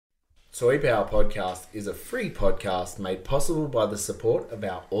Toy Power Podcast is a free podcast made possible by the support of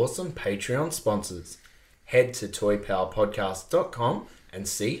our awesome Patreon sponsors. Head to toypowerpodcast.com and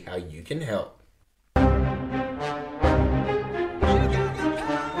see how you can help.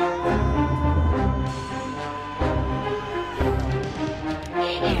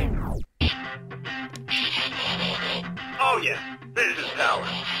 Oh yeah, business power.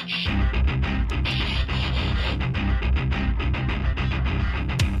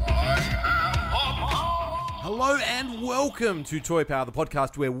 Hello and welcome to Toy Power, the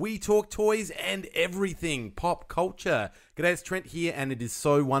podcast where we talk toys and everything pop culture. G'day, it's Trent here, and it is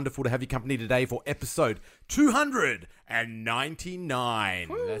so wonderful to have your company today for episode 299.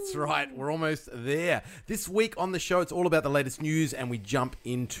 Woo. That's right, we're almost there. This week on the show, it's all about the latest news, and we jump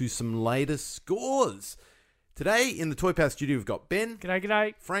into some latest scores. Today in the Toy Power studio, we've got Ben. G'day,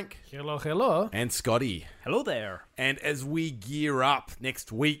 g'day. Frank. Hello, hello. And Scotty. Hello there. And as we gear up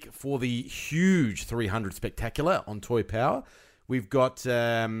next week for the huge 300 Spectacular on Toy Power, we've got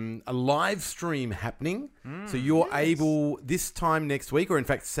a live stream happening. So you're able this time next week, or in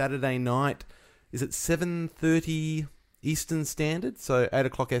fact Saturday night, is it 7:30 Eastern Standard? So 8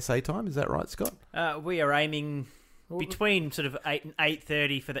 o'clock SA time, is that right, Scott? We are aiming between sort of 8 and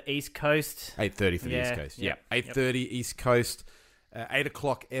 8:30 for the East Coast. 8:30 for the East Coast. Yeah. 8:30 East Coast, 8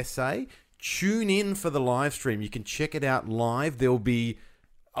 o'clock SA. Tune in for the live stream. You can check it out live. There will be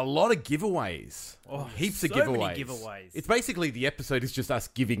a lot of giveaways. Heaps of giveaways. Many giveaways. It's basically the episode is just us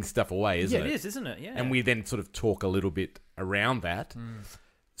giving stuff away, isn't it? Yeah, it is, isn't it? Yeah. And we then sort of talk a little bit around that.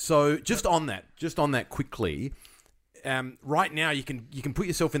 So just on that quickly, right now you can put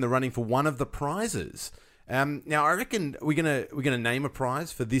yourself in the running for one of the prizes. Now I reckon we're gonna name a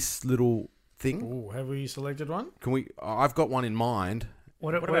prize for this little thing. Ooh, have we selected one? Can we? I've got one in mind.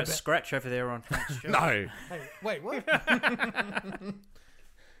 What about Scratch over there on Frank's show? No. Hey, wait, what?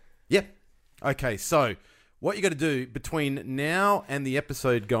 Yep. Okay, so what you got to do between now and the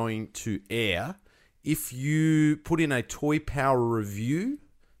episode going to air, if you put in a Toy Power review,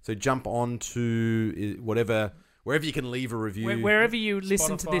 so jump on to wherever you can leave a review. Wherever you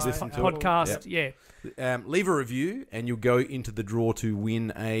listen to this Spotify, podcast, Yep. yeah. Leave a review and you'll go into the draw to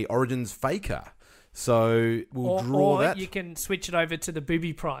win a Origins Faker. So we'll draw or that. you can switch it over to the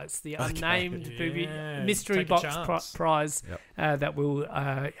booby prize, the unnamed booby mystery take a box chance. prize that we'll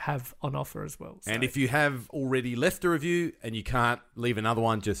have on offer as well. So. And if you have already left a review and you can't leave another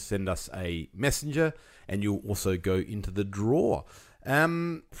one, just send us a messenger and you'll also go into the draw.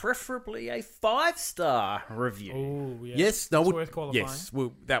 Preferably a 5-star review. Oh, yeah. Yes, It's worth qualifying. Yes,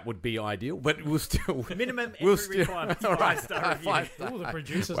 that would be ideal, but we'll still Minimum we'll every requirement. All right, 5-star review. 5-star. Ooh, the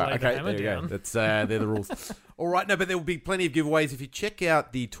producers Well, laid the okay, hammer there you down. go. That's they're the rules. All right, no, but there will be plenty of giveaways if you check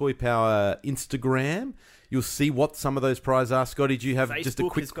out the Toy Power Instagram. You'll see what some of those prizes are. Scotty, do you have Facebook just a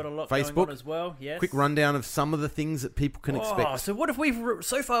quick has got a lot Facebook going on as well. Yes. quick rundown of some of the things that people can expect? So what have we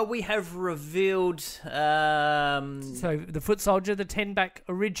so far? We have revealed. So the Foot Soldier, the 10-back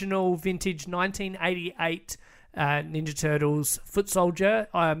original vintage 1988 Ninja Turtles Foot Soldier,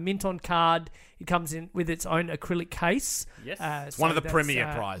 mint on card. It comes in with its own acrylic case. Yes. It's one of the premier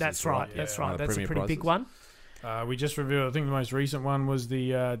prizes. That's right. right? That's Yeah, one right. of the That's a premier pretty prizes. big one. We just revealed, I think the most recent one was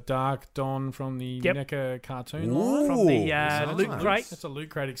the Dark Dawn from the Yep. NECA cartoon Ooh. line. From the nice. Loot Crate. That's a Loot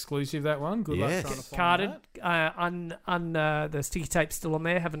Crate exclusive, that one. Good Yes. luck trying to find Carded, that. the sticky tape's still on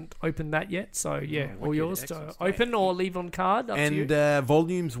there. Haven't opened that yet, so yeah, all wicked. yours to Excellent open stuff. or leave on card. Up to you. And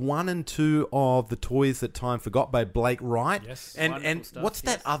volumes 1 and 2 of The Toys That Time Forgot by Blake Wright. Yes. And Wonderful stuff, what's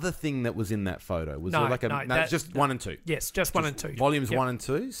that yes. other thing that was in that photo? Was No, there like a no, it's just 1 and 2? Yes, just 1 and 2. Volumes Yep. 1 and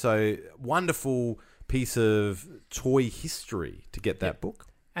 2. So wonderful piece of toy history to get that book.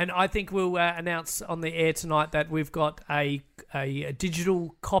 And I think we'll announce on the air tonight that we've got a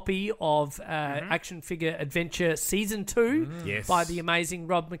digital copy of Action Figure Adventure Season 2 Yes. by the amazing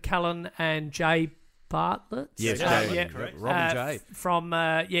Rob McCallum and Jay Bartlett. Yes, Yeah, Jay. yeah, correct. Robin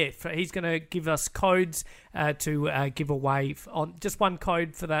Jay. He's going to give us codes to give away on just one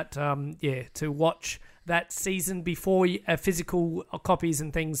code for that. To watch that season before physical copies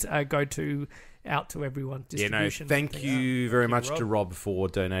and things go out to everyone. Distribution. Thank you very much to Rob for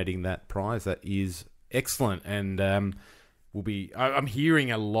donating that prize. That is excellent, and we'll be. I'm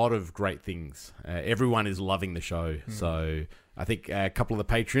hearing a lot of great things. Everyone is loving the show, so I think a couple of the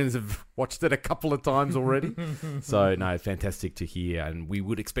patrons have watched it a couple of times already. So no, fantastic to hear, and we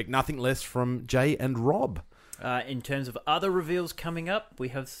would expect nothing less from Jay and Rob. In terms of other reveals coming up, we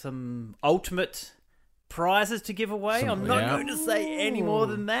have some ultimate prizes to give away. I'm not going to say any more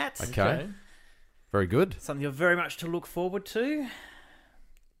than that. Okay. Very good. Something you're very much to look forward to.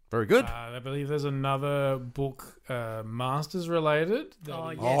 Very good. I believe there's another book, Masters related. that Oh,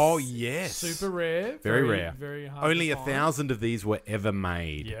 is yes. Oh, yes. super rare. Very rare. Very hard. Only to find. 1,000 of these were ever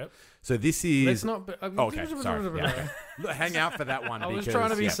made. Yep. So this is... Let's not. Okay, sorry. Yeah. Look, hang out for that one. I was because, trying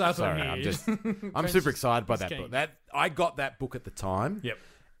to be subtle sorry, here. I'm super excited by Just that keen. book. I got that book at the time. Yep.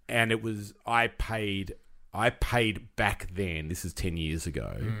 And it was I paid back then. This is 10 years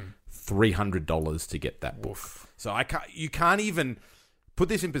ago. $300 to get that book. So you can't even put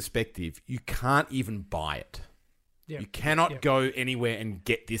this in perspective. You can't even buy it. Yep. You cannot Yep. go anywhere and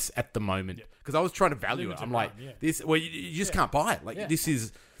get this at the moment because I was trying to value Limited it. I'm like, run, yeah. this. Well, you just can't buy it. Like Yeah. this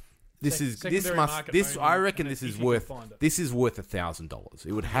is. This Secondary must. market This value, I reckon and this if is you can worth. find it. This is worth $1,000.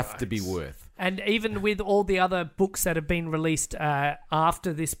 It would have to be worth. And even with all the other books that have been released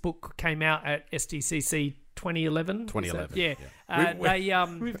after this book came out at SDCC 2011. 2011, Yeah. yeah.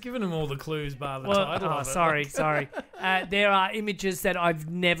 We've given them all the clues, bar the Well, title. of it. sorry. There are images that I've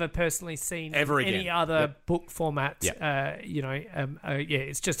never personally seen Ever in any again. other Yep. book format. Yep.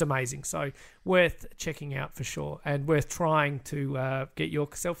 It's just amazing. So worth checking out for sure, and worth trying to get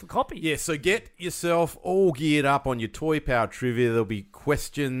yourself a copy. Yeah, so get yourself all geared up on your Toy Power trivia. There'll be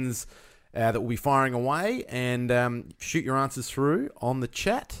questions that will be firing away, and shoot your answers through on the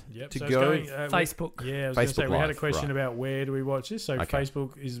chat Yep, to so it's go. going, Facebook. Yeah, I was going to Facebook say, we had a Live, question right. about where do we watch this. So Okay.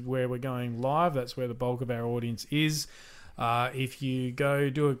 Facebook is where we're going live. That's where the bulk of our audience is. If you go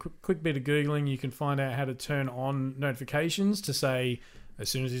do a quick bit of Googling, you can find out how to turn on notifications to say, as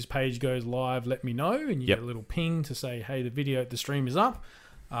soon as this page goes live, let me know. And you Yep. get a little ping to say, hey, the stream is up.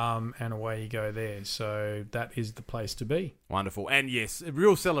 And away you go there. So that is the place to be. Wonderful. And yes, a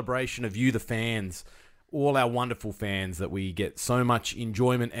real celebration of you, the fans, all our wonderful fans that we get so much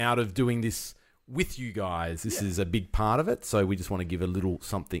enjoyment out of doing this with you guys. This is a big part of it. So we just want to give a little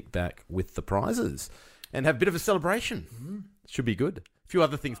something back with the prizes and have a bit of a celebration. Should be good. A few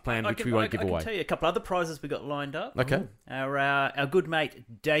other things planned, which we won't give I away. can tell you a couple other prizes we got lined up. Okay. Our good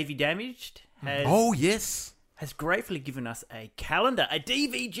mate Davey Damaged has Oh, yes. has gratefully given us a calendar, a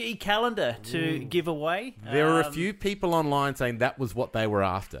DVG calendar to give away. There were a few people online saying that was what they were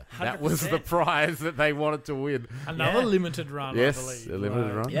after. That was the 100%. prize that they wanted to win. Another Yeah. limited run, I Yes, believe. a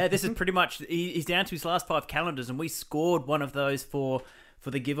limited run. Yeah, this is pretty much. He's down to his last 5 calendars, and we scored one of those for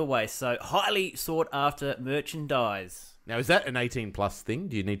the giveaway. So highly sought after merchandise. Now, is that an 18 plus thing?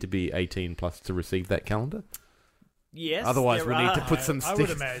 Do you need to be 18 plus to receive that calendar? Yes. Otherwise, there we need to are. put some I sticks.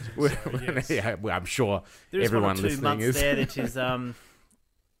 would imagine so, yes. Yeah, well, I'm sure There is everyone 1 or 2 listening months is. there that is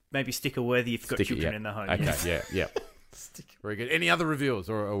maybe sticker worthy if you've got Sticky, children yeah. in the home. Okay, yes. yeah. Very good. Any other reveals,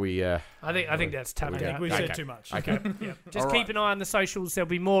 or are we? I think that's tapped I think out. we Okay. said too much. Okay. Just All keep right. an eye on the socials. There'll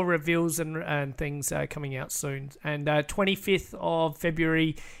be more reveals and things coming out soon. And 25th of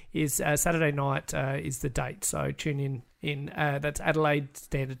February is Saturday night is the date. So tune in. That's Adelaide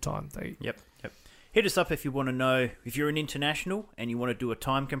Standard Time. Yep. Hit us up if you want to know if you're an international and you want to do a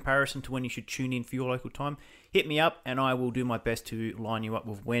time comparison to when you should tune in for your local time. Hit me up and I will do my best to line you up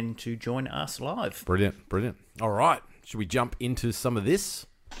with when to join us live. Brilliant. All right. Should we jump into some of this?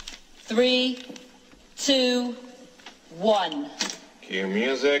 3, 2, 1. Cue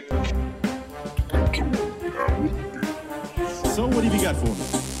music. So what have you got for me?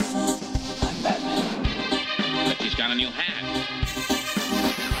 I'm Batman. But she's got a new hat.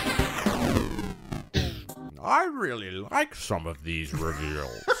 I really like some of these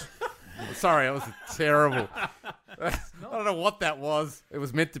reveals. Sorry, that was terrible. I don't know what that was. It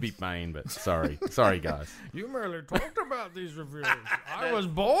was meant to be Bane, but sorry, guys. You merely talked about these reveals. I was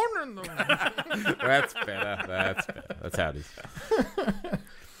born in them. That's better. That's how it is.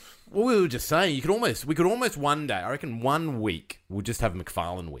 Well, we were just saying, we could almost one day, I reckon 1 week, we'll just have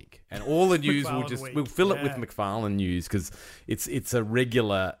McFarlane week. And all the news McFarlane we'll week, fill it with yeah. McFarlane news because it's a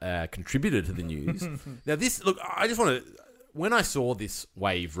regular contributor to the news. Now I just want to, when I saw this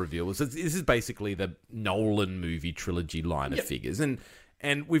wave reveal, this is basically the Nolan movie trilogy line of figures.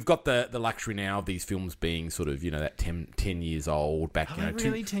 And we've got the luxury now of these films being sort of, that 10 years old back. Are they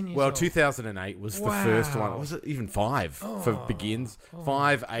really 10 years well, old? 2008 was the first one. Wow. Was it even 5 for Begins?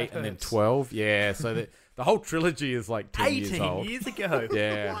 5, 8, and then 12. Yeah, so the whole trilogy is like 10 years 18 old. years ago.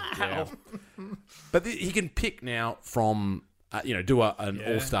 Yeah, Wow. yeah. But he can pick now from, do an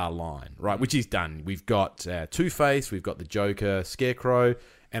all-star line, right, which he's done. We've got Two-Face, we've got the Joker, Scarecrow,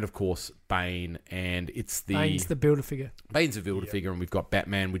 and of course Bane, and it's Bane's the Build-A-Figure. Bane's a Build-A-Figure, and we've got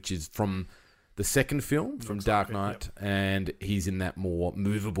Batman, which is from the second film, from Dark Knight, and he's in that more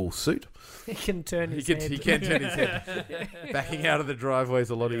movable suit. He can turn his He head. can turn his head. Backing out of the driveway is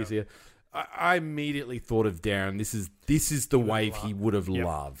a lot easier. I immediately thought of Darren. This is the wave he would have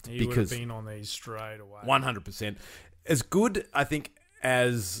loved He would have because been on these straight away. 100%. As good, I think,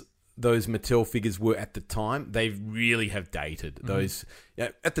 as those Mattel figures were at the time, they really have dated. Those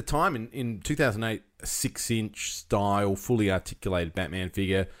at the time in 2008, a 6-inch style, fully articulated Batman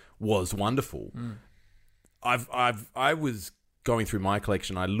figure was wonderful. I was going through my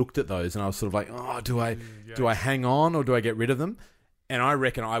collection. I looked at those and I was sort of like, oh, do I hang on or do I get rid of them? And I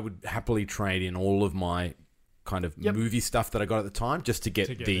reckon I would happily trade in all of my kind of movie stuff that I got at the time just to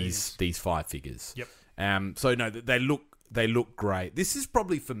get these 5 figures. So no, they look great. This is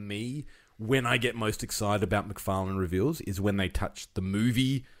probably for me when I get most excited about McFarlane reveals is when they touch the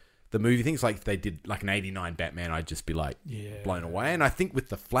movie things. Like if they did like an 89 Batman, I'd just be like blown away. And I think with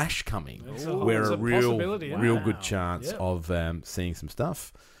the Flash coming, we're a real good chance of seeing some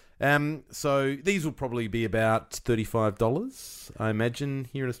stuff. So these will probably be about $35, I imagine,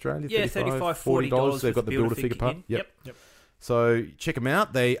 here in Australia. Yeah, $40. They've got the Build-A-Figure part. Yep. So check them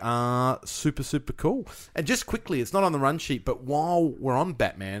out. They are super, super cool. And just quickly, it's not on the run sheet, but while we're on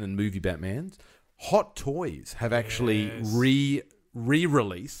Batman and movie Batmans, Hot Toys have actually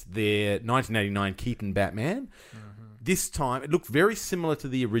re-released their 1989 Keaton Batman. This time, it looked very similar to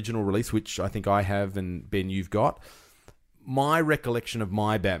the original release, which I think I have and Ben, you've got. My recollection of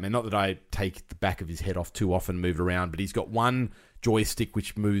my Batman, not that I take the back of his head off too often and move it around, but he's got one joystick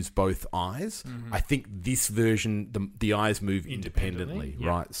which moves both eyes. I think this version, the eyes move independently,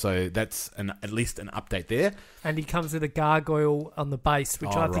 right? So that's at least an update there. And he comes with a gargoyle on the base,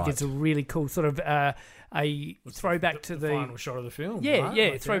 which I think is a really cool sort of a throwback to the final shot of the film.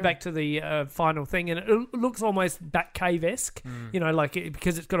 Throwback to the final thing, and it looks almost Batcave-esque,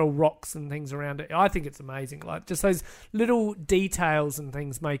 because it's got all rocks and things around it. I think it's amazing. Like just those little details and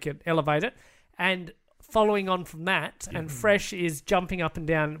things make it elevate it. And following on from that, and Fresh is jumping up and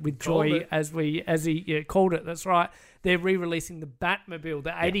down with joy as he called it. That's right. They're re-releasing the Batmobile,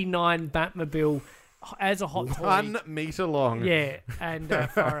 the '89 Batmobile, as a hot toy. 1 meter long. Yeah, and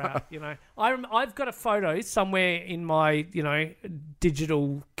far out. I've got a photo somewhere in my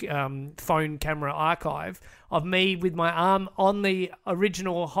digital phone camera archive of me with my arm on the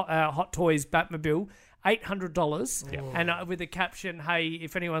original Hot Toys Batmobile. $800, and with a caption, "Hey,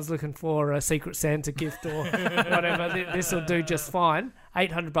 if anyone's looking for a Secret Santa gift or whatever, this will do just fine."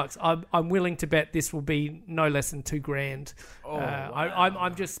 $800. I'm willing to bet this will be no less than $2,000.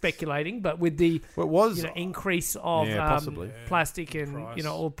 I'm just speculating, but with the increase of plastic and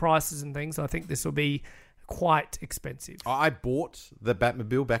all prices and things, I think this will be quite expensive. I bought the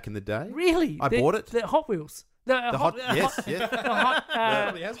Batmobile back in the day. Really? I bought it. The Hot Wheels. The Hot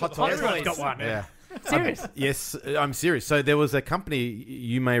Toys got one. Yeah. Serious? Yes, I'm serious. So there was a company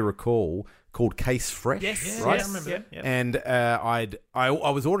you may recall called Case Fresh, right? I remember that. Yep. And I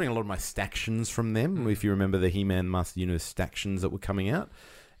was ordering a lot of my Stactions from them. If you remember the He-Man Master Universe Stactions that were coming out,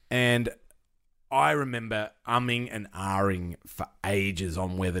 and I remember umming and ahhing for ages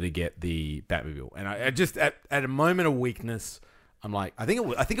on whether to get the Batmobile, and I just at a moment of weakness, I'm like, I think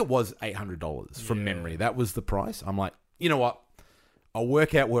it was $800 from memory. That was the price. I'm like, you know what? I'll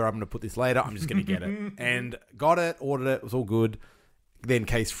work out where I'm going to put this later. I'm just going to get it. And got it, ordered it. It was all good. Then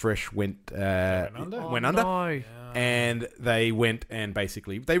Case Fresh went under. No. And they went and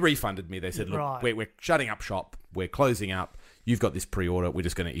basically, they refunded me. They said, look, we're shutting up shop. We're closing up. You've got this pre-order. We're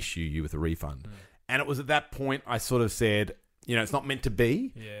just going to issue you with a refund. And it was at that point I sort of said, it's not meant to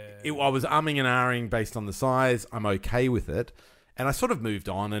be. I was umming and ahhing based on the size. I'm okay with it. And I sort of moved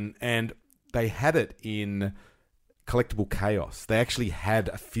on. And they had it in Collectible Chaos. They actually had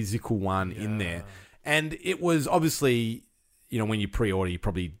a physical one in there, and it was obviously, when you pre-order, you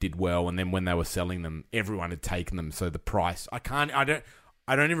probably did well, and then when they were selling them, everyone had taken them. So the price, I don't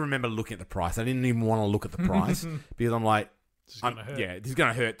even remember looking at the price. I didn't even want to look at the price because I'm like, this is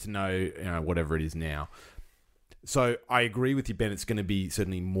going to hurt to know, whatever it is now. So I agree with you, Ben. It's going to be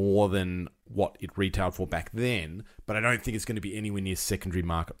certainly more than what it retailed for back then, but I don't think it's going to be anywhere near secondary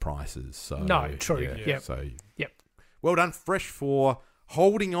market prices. So no, true. Well done, Fresh, for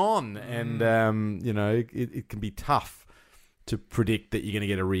holding on. And, it can be tough to predict that you're going to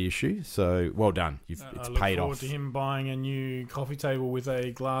get a reissue. So, well done. It's paid off. I look forward to him buying a new coffee table with a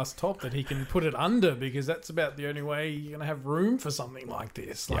glass top that he can put it under, because that's about the only way you're going to have room for something like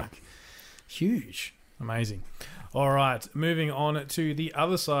this. Huge. Amazing. All right, moving on to the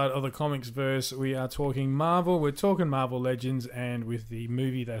other side of the comics verse, we are talking Marvel. We're talking Marvel Legends, and with the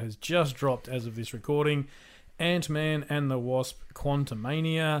movie that has just dropped as of this recording, Ant-Man and the Wasp: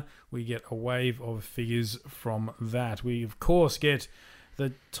 Quantumania. We get a wave of figures from that. We, of course, get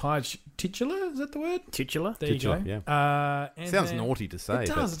the titular, is that the word? Titular? There titular, you go. Yeah. Sounds naughty to say. It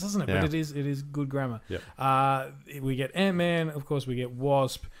does, doesn't it? Yeah. But it is good grammar. Yep. We get Ant-Man, of course, we get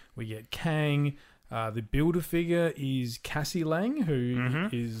Wasp, we get Kang, The Build-A-Figure is Cassie Lang, who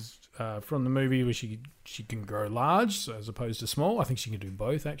is from the movie where she can grow large so as opposed to small. I think she can do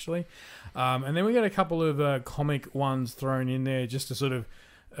both, actually. And then we get a couple of comic ones thrown in there just to sort of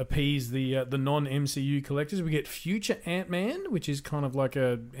appease the non-MCU collectors. We get Future Ant-Man, which is kind of like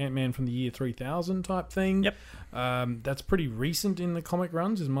a Ant-Man from the year 3000 type thing. Yep. That's pretty recent in the comic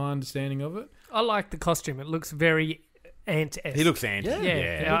runs, is my understanding of it. I like the costume. It looks very Ant-esque. He looks anti.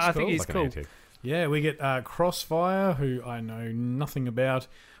 Yeah, I think he's Like an cool. anti. Yeah, we get Crossfire, who I know nothing about.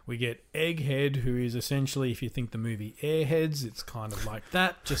 We get Egghead, who is essentially, if you think the movie Airheads, it's kind of like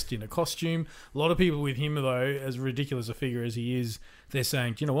that, just in a costume. A lot of people with him, though, as ridiculous a figure as he is, they're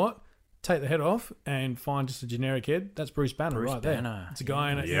saying, do you know what? Take the head off and find just a generic head. That's Bruce Banner right there. It's a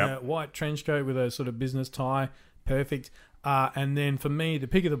guy in a white trench coat with a sort of business tie. Perfect. And then for me, the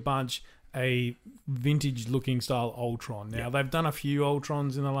pick of the bunch, a vintage-looking style Ultron. Now, they've done a few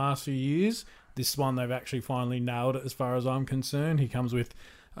Ultrons in the last few years. This one, they've actually finally nailed it as far as I'm concerned. He comes with,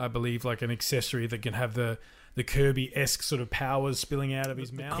 I believe, like an accessory that can have the Kirby-esque sort of powers spilling out of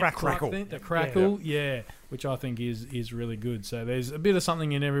his mouth. Crackle. The crackle, which I think is really good. So there's a bit of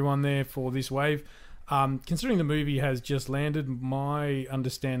something in everyone there for this wave. Considering the movie has just landed, my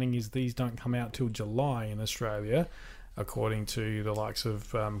understanding is these don't come out till July in Australia, according to the likes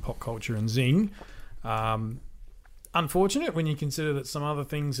of Pop Culture and Zing. Unfortunate when you consider that some other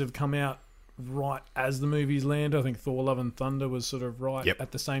things have come out right as the movies land. I think Thor Love and Thunder was sort of right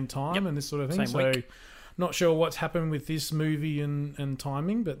at the same time and this sort of thing. Same week. Not sure what's happened with this movie and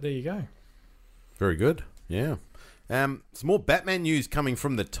timing, but there you go. Very good. Yeah. Some more Batman news coming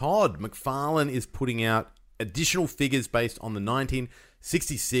from the Todd. McFarlane is putting out additional figures based on the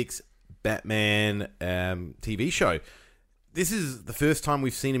 1966 Batman TV show. This is the first time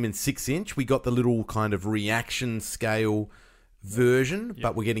we've seen him in 6-inch. We got the little kind of reaction scale version,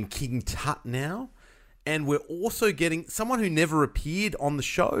 but we're getting King Tut now. And we're also getting someone who never appeared on the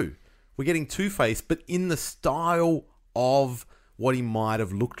show. We're getting Two-Face, but in the style of what he might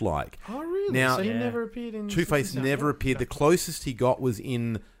have looked like. Oh, really? Now, So he never appeared in... Two-Face never appeared. The closest he got was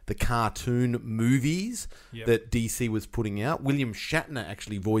in the cartoon movies that DC was putting out. William Shatner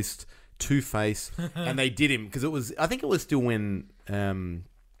actually voiced Two-Face, and they did him because it was, I think it was still when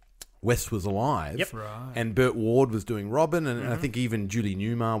West was alive. Yep. Right. And Burt Ward was doing Robin, and I think even Julie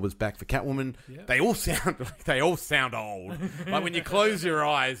Newmar was back for Catwoman. Yep. They all sound old. Like when you close your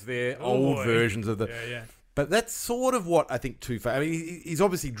eyes, they're old versions of the. Yeah. But that's sort of what I think Two-Face. I mean, he's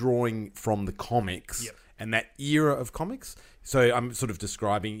obviously drawing from the comics and that era of comics. So I'm sort of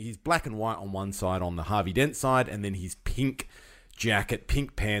describing. He's black and white on one side, on the Harvey Dent side, and then he's pink jacket,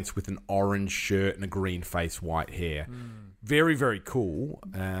 pink pants with an orange shirt and a green face, white hair. Very, very cool.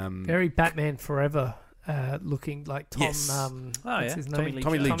 Very Batman Forever looking, like Tom. Yes. What's his name?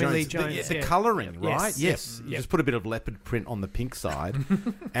 Tommy Lee Jones. Jones. The colouring, right? Yes. You Yep. just put a bit of leopard print on the pink side,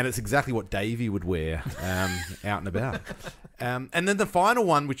 and it's exactly what Davey would wear out and about. And then the final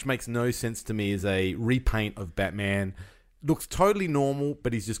one, which makes no sense to me, is a repaint of Batman. Looks totally normal,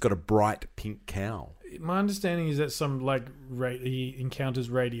 but he's just got a bright pink cowl. My understanding is that he encounters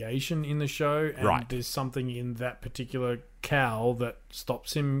radiation in the show, and there's something in that particular cowl that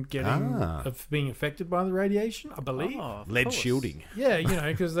stops him of being affected by the radiation, I believe. Oh, of Lead course. shielding. Yeah,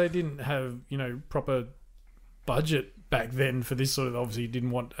 because they didn't have proper budget back then for this sort of. Obviously,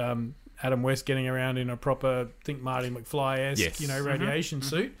 didn't want Adam West getting around in a proper, think Marty McFly-esque, radiation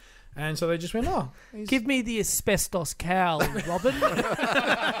suit. And so they just went, Give me the asbestos cowl, Robin.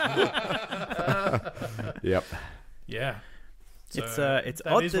 Yep. yeah. It's So it's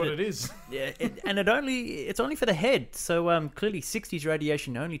that odd is that what it is. Yeah, it's only for the head. So clearly 60s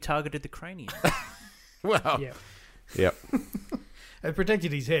radiation only targeted the cranium. Well. Yeah. Yep. It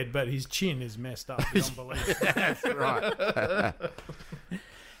protected his head, but his chin is messed up beyond belief. That's right.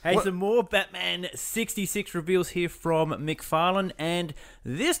 Hey, some more Batman 66 reveals here from McFarlane, and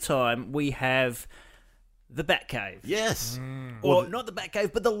this time we have the Batcave. Yes. Or not the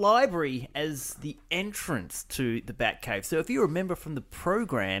Batcave, but the library as the entrance to the Batcave. So if you remember from the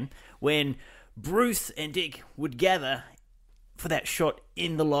program, when Bruce and Dick would gather for that shot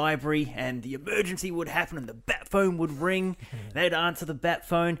in the library and the emergency would happen and the bat phone would ring, they'd answer the bat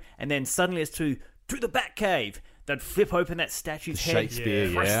phone, and then suddenly it's to the Batcave. They'd flip open that statue's head,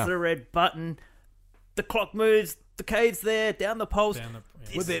 Shakespeare, press the red button, the clock moves, the cave's there, down the post.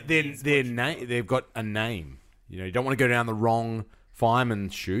 Well, they've got a name. You don't want to go down the wrong fireman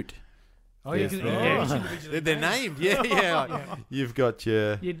chute. Oh, yeah, They're named. Yeah. You've got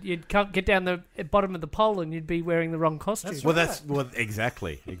your. You'd get down the bottom of the pole and you'd be wearing the wrong costume.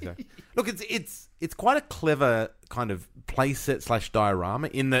 Exactly. Look, it's quite a clever kind of play set / diorama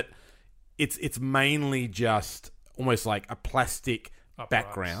in that it's mainly just almost like a plastic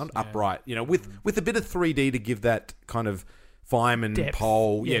background, upright, with a bit of 3D to give that kind of fireman Depth.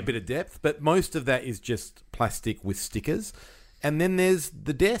 pole, a bit of depth. But most of that is just plastic with stickers. And then there's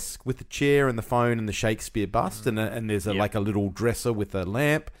the desk with the chair and the phone and the Shakespeare bust, and there's like a little dresser with a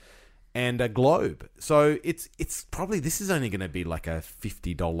lamp and a globe. So it's probably, this is only going to be like a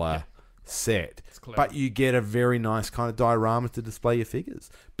 $50 set, but you get a very nice kind of diorama to display your figures.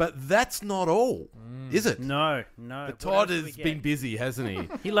 But that's not all, is it? No. But Todd has been busy, hasn't he?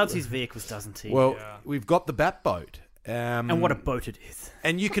 He loves his vehicles, doesn't he? Well, we've got the Bat Boat. And what a boat it is.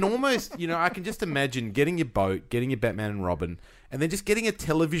 And you can almost, I can just imagine getting your boat, getting your Batman and Robin, and then just getting a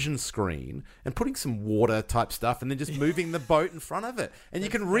television screen and putting some water type stuff and then just moving the boat in front of it. And you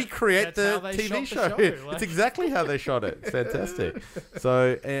can recreate the TV show. It's exactly how they shot it. It's fantastic.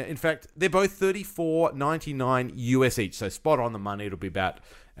 So, in fact, they're both $34.99 US each. So spot on the money. It'll be about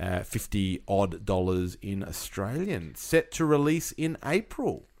 $50 odd in Australian. Set to release in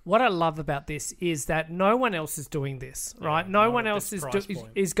April. What I love about this is that no one else is doing this, right? No one else is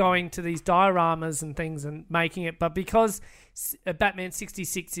going to these dioramas and things and making it. But because Batman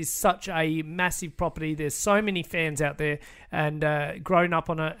 66 is such a massive property, there's so many fans out there and grown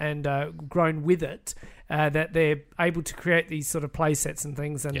up on it and grown with it, that they're able to create these sort of play sets and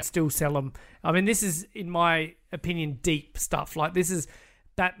things and still sell them. I mean, this is, in my opinion, deep stuff. Like, this is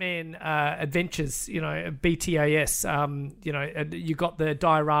Batman Adventures, BTAS, you got the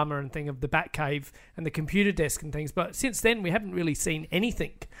diorama and thing of the Batcave and the computer desk and things, but since then we haven't really seen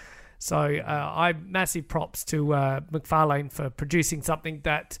anything. So I massive props to McFarlane for producing something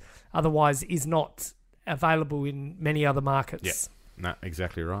that otherwise is not available in many other markets. Yeah, no,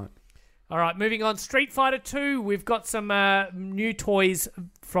 exactly right. All right, moving on. Street Fighter 2. We've got some new toys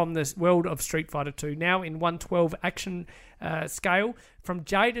from the world of Street Fighter 2 now in 1/12 action scale from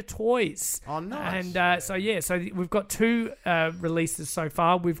Jada Toys. Oh, nice. And so we've got two releases so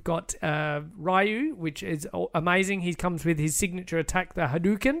far. We've got Ryu, which is amazing. He comes with his signature attack, the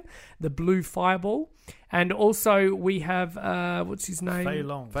Hadouken, the blue fireball. And also we have, what's his name? Fei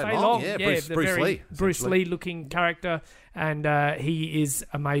Long. Fei Long, yeah, Bruce Lee. Bruce Lee looking character. And he is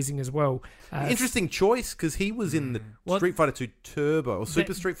amazing as well. Interesting choice, because he was in the Street Fighter 2 Turbo, or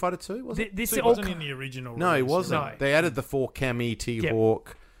Super Street Fighter 2, was it? He wasn't in the original No, he release, wasn't. No. They added the 4 Cammy,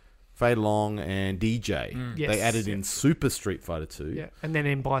 T-Hawk, Fei Long, and DJ. Yes. They added in Super Street Fighter 2 Yeah, and then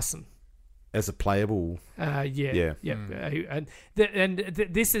in Bison. as a playable... And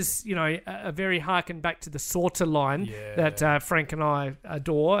this is, a very harken back to the Sorter line that Frank and I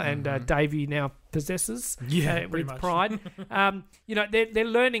adore, and Davey now possesses with much. pride. They're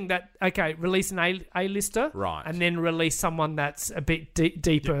learning that, okay, release an A-lister, Right. and then release someone that's a bit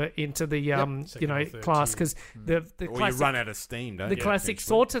deeper into the Second or third class, tier. because the Or classic, you run out of steam, don't the you? classic eventually?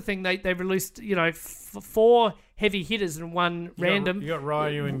 Sorter thing, they released 4 heavy hitters and one random. You got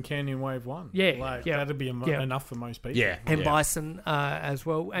Ryu and Ken in Wave 1. That'd be enough for most people. Yeah. And Bison as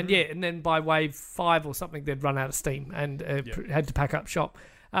well. And and then by wave 5 or something, they'd run out of steam and had to pack up shop.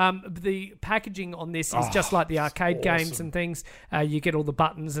 The packaging on this is just like the arcade games and things. You get all the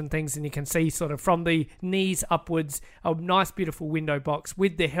buttons and things, and you can see sort of from the knees upwards a nice, beautiful window box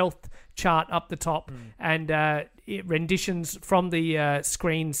with the health chart up the top and renditions from the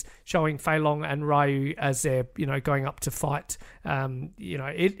screens showing Fei Long and Ryu as they're going up to fight.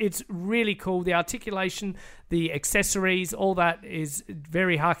 It's really cool. The articulation, the accessories, all that is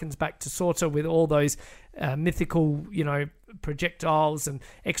very harkens back to Sorter with all those mythical, projectiles and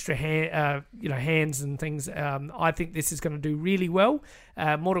extra hands and things. I think this is going to do really well.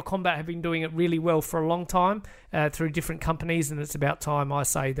 Mortal Kombat have been doing it really well for a long time through different companies, and it's about time, I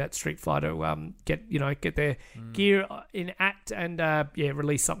say, that Street Fighter get their gear in act and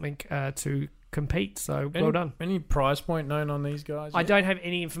release something to compete. So well done. Any price point known on these guys? I don't have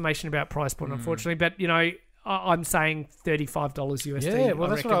any information about price point, unfortunately, but I'm saying $35 USD. Yeah, well,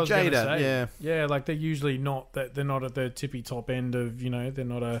 that's what I was going to Jada, say. Yeah, like they're usually not that. They're not at the tippy top end of. They're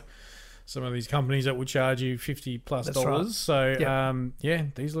not some of these companies that would charge you $50+ That's dollars. right.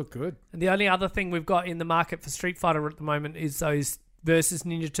 So these look good. And the only other thing we've got in the market for Street Fighter at the moment is those versus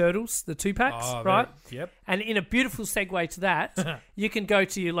Ninja Turtles, the 2-packs, right? Yep. And in a beautiful segue to that, you can go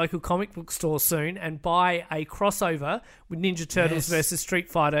to your local comic book store soon and buy a crossover with Ninja Turtles versus Street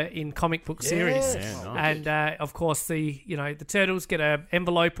Fighter in comic book series. Yeah, nice. And of course, the Turtles get an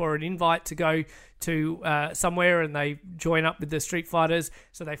envelope or an invite to go to somewhere, and they join up with the Street Fighters.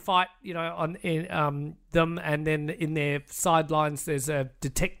 So they fight, on them, and then in their sidelines, there's a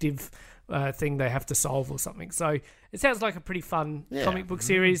detective thing they have to solve or something. So it sounds like a pretty fun comic book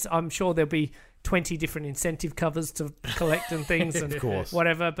series. I'm sure there'll be 20 different incentive covers to collect and things and course.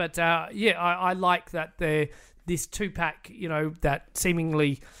 whatever. But I like that this 2-pack, that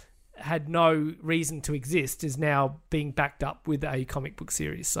seemingly had no reason to exist is now being backed up with a comic book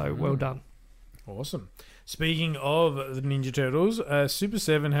series. So well done. Awesome. Speaking of the Ninja Turtles, Super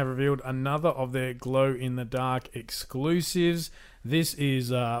 7 have revealed another of their glow-in-the-dark exclusives. This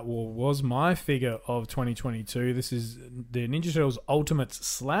is, was my figure of 2022. This is the Ninja Turtles Ultimates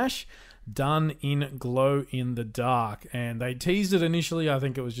Slash, done in glow-in-the-dark. And they teased it initially. I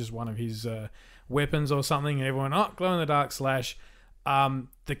think it was just one of his weapons or something. And everyone, glow-in-the-dark Slash.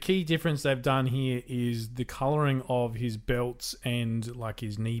 The key difference they've done here is the colouring of his belts and like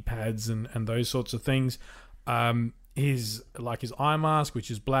his knee pads and those sorts of things. His eye mask, which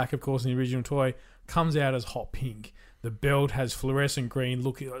is black, of course, in the original toy, comes out as hot pink. The belt has fluorescent green.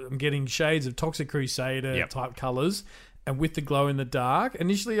 Look, I'm getting shades of Toxic Crusader type colours. And with the glow in the dark,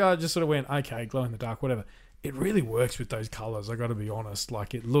 initially I just sort of went, okay, glow in the dark, whatever. It really works with those colours, I got to be honest.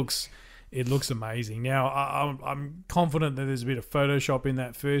 Like, it looks amazing. Now, I'm confident that there's a bit of Photoshop in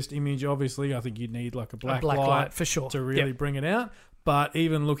that first image. Obviously, I think you'd need like a black light for sure to really bring it out. But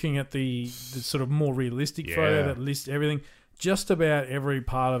even looking at the sort of more realistic photo that lists everything, just about every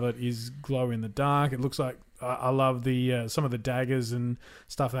part of it is glow in the dark. It looks like I love the some of the daggers and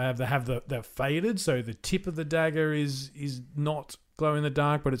stuff they have. They're faded, so the tip of the dagger is not glow in the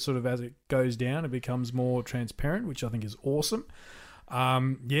dark, but it's sort of as it goes down, it becomes more transparent, which I think is awesome.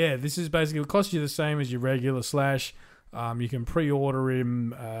 This is basically, it'll cost you the same as your regular Slash. You can pre-order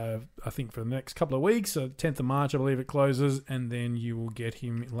him, I think, for the next couple of weeks. 10th of March, I believe it closes, and then you will get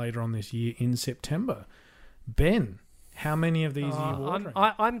him later on this year in September. Ben, how many of these are you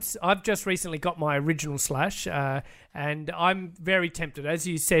ordering? I've just recently got my original Slash, and I'm very tempted. As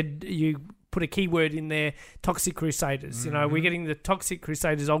you said, you put a keyword in there, Toxic Crusaders. Mm-hmm. We're getting the Toxic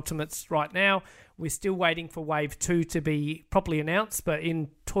Crusaders Ultimates right now. We're still waiting for Wave 2 to be properly announced, but in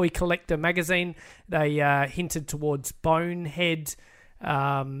Toy Collector magazine, they hinted towards Bonehead,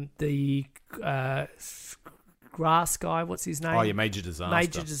 the grass guy, what's his name? Oh, yeah, Major Disaster.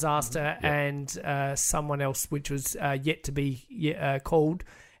 Major Disaster, and someone else, which was yet to be called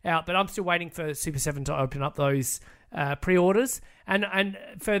out. But I'm still waiting for Super 7 to open up those pre-orders. And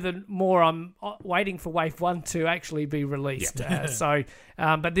furthermore, I'm waiting for Wave 1 to actually be released.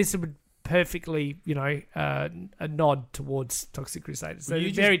 But this would perfectly, a nod towards Toxic Crusaders. So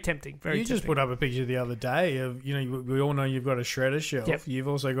very tempting. Very tempting. Just put up a picture the other day of, we all know you've got a Shredder shelf. Yep. You've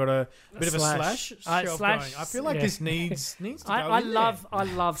also got a bit of a Slash shelf going. I feel like this needs to go I in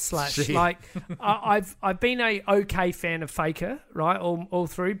love Slash. Like, I've been a okay fan of Faker, right, all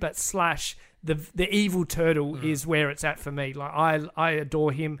through, but Slash, the evil turtle, is where it's at for me. Like, I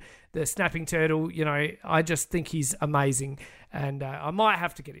adore him. The snapping turtle, I just think he's amazing. And I might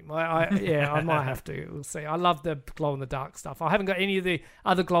have to get him. I might have to. We'll see. I love the glow-in-the-dark stuff. I haven't got any of the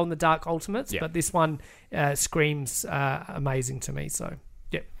other glow-in-the-dark Ultimates, but this one screams amazing to me. So,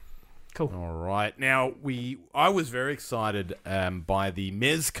 cool. All right. Now, I was very excited by the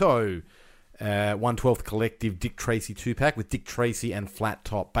Mezco 1/12 Collective Dick Tracy 2-pack with Dick Tracy and Flat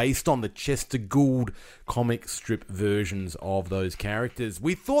Top, based on the Chester Gould comic strip versions of those characters.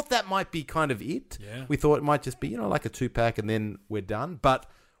 We thought that might be kind of it. Yeah. We thought it might just be, like a 2-pack and then we're done. But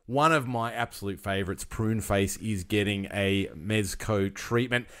one of my absolute favourites, Prune Face, is getting a Mezco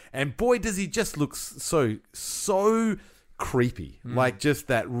treatment. And boy, does he just look so creepy. Like, just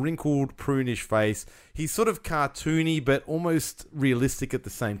that wrinkled, prunish face. He's sort of cartoony, but almost realistic at the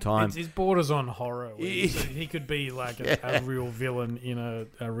same time. His borders on horror. He could be like a real villain in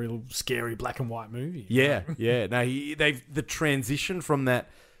a real scary black and white movie. Yeah. No, the transition from that,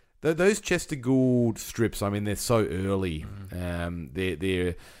 those Chester Gould strips, I mean, they're so early.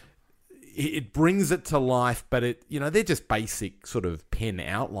 It brings it to life, but they're just basic sort of pen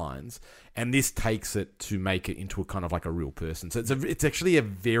outlines, and this takes it to make it into a kind of like a real person. So it's actually a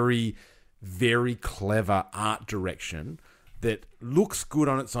very, very clever art direction that looks good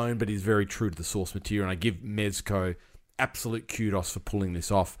on its own, but is very true to the source material. And I give Mezco absolute kudos for pulling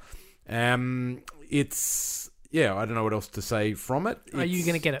this off. I don't know what else to say from it. Are you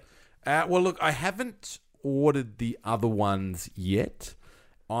going to get it? Well, look, I haven't ordered the other ones yet.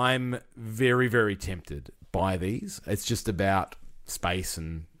 I'm very, very tempted by these. It's just about space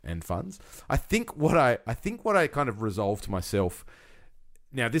and funds. I think what I kind of resolved to myself.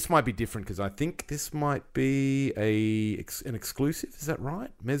 Now, this might be different because I think this might be an exclusive. Is that right?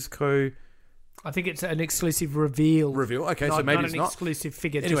 Mezco. I think it's an exclusive reveal. Okay, so maybe it's not an exclusive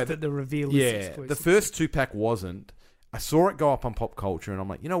figure. Anyway, just that the reveal is exclusive. The first 2-pack wasn't. I saw it go up on Pop Culture, and I'm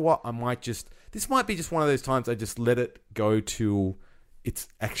like, you know what? This might be just one of those times I just let it go till it's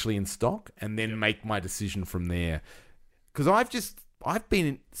actually in stock, and then make my decision from there. Because I've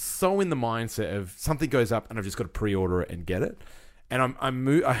been so in the mindset of something goes up and I've just got to pre-order it and get it, and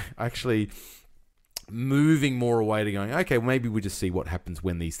I'm actually moving more away to going, okay, maybe we just see what happens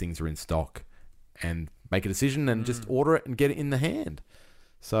when these things are in stock, and make a decision and just order it and get it in the hand.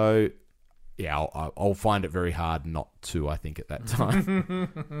 So yeah, I'll find it very hard not to, I think, at that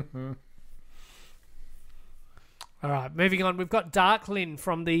time. All right, moving on. We've got Darklyn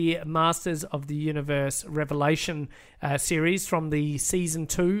from the Masters of the Universe Revelation series from the Season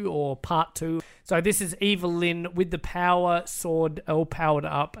 2 or Part 2. So this is Evelyn with the power sword all powered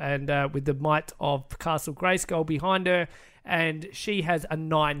up and with the might of Castle Grayskull behind her. And she has a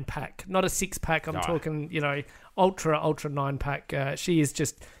 9-pack, not a 6-pack. I'm talking, ultra 9-pack. She is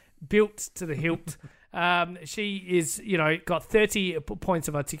just built to the hilt. She is, got 30 points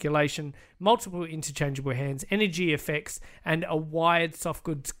of articulation, multiple interchangeable hands, energy effects, and a wired soft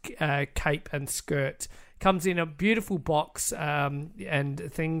goods cape and skirt. Comes in a beautiful box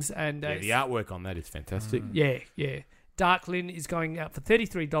and things. And the artwork on that is fantastic. Yeah. Darklyn is going out for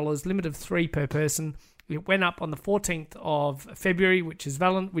 $33, limit of 3 per person. It went up on the 14th of February, which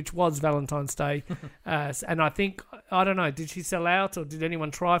was Valentine's Day. And I think, I don't know, did she sell out or did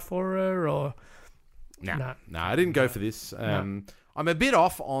anyone try for her or... No, I didn't go for this. I'm a bit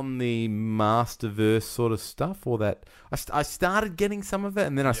off on the Masterverse sort of stuff, or that. I started getting some of it,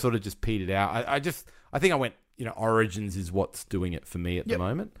 and then I sort of just petered out. I think I went, Origins is what's doing it for me at the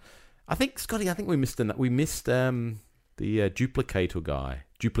moment. I think, Scotty, we missed the Duplicator guy,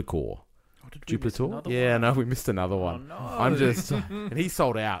 Duplicor. Duplicator? Yeah, no, we missed another one. Oh, no. I'm just, and he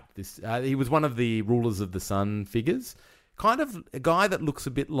sold out. He was one of the Rulers of the Sun figures. Kind of a guy that looks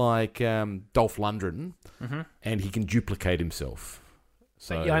a bit like Dolph Lundgren, and he can duplicate himself.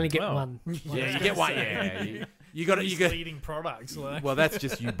 So but you only get one. Yeah, you get one. Yeah, you got leading products. Like. Well, that's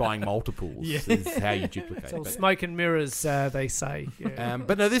just you buying multiples. Is how you duplicate. It's all smoke and mirrors, they say. Yeah.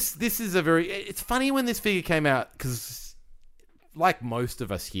 But no, this is a very. It's funny when this figure came out because, like most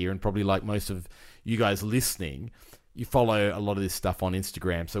of us here, and probably like most of you guys listening. You follow a lot of this stuff on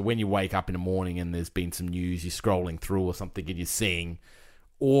Instagram. So when you wake up in the morning and there's been some news, you're scrolling through or something and you're seeing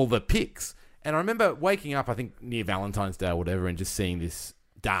all the pics. And I remember waking up, I think near Valentine's Day or whatever, and just seeing this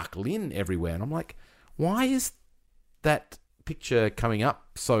Darklyn everywhere. And I'm like, why is that picture coming up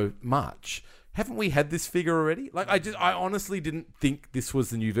so much? Haven't we had this figure already? Like, I honestly didn't think this was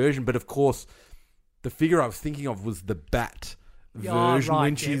the new version. But of course, the figure I was thinking of was the Bat version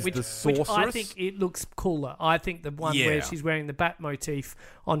when she's the sorceress. Which I think it looks cooler. I think the one where she's wearing the bat motif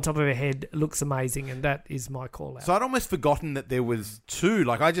on top of her head looks amazing, and that is my call out. So I'd almost forgotten that there was two.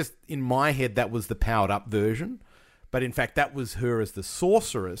 Like, in my head, that was the powered up version. But in fact, that was her as the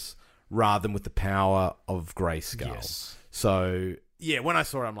sorceress rather than with the power of Grayskull. Yes. So, yeah, when I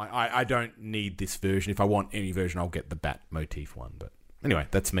saw it, I'm like, I don't need this version. If I want any version, I'll get the bat motif one. But anyway,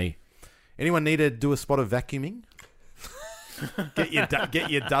 that's me. Anyone need to do a spot of vacuuming? Get your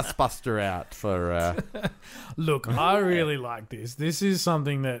dustbuster out for. Look, I really like this. This is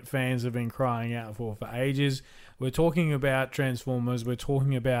something that fans have been crying out for ages. We're talking about Transformers. We're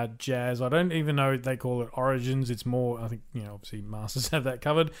talking about Jazz. I don't even know they call it Origins. It's more, I think, obviously Masters have that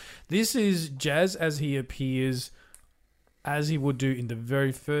covered. This is Jazz as he appears, as he would do in the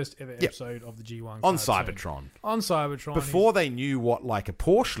very first ever episode of the G1 on cartoon. Cybertron. On Cybertron. Before they knew what like a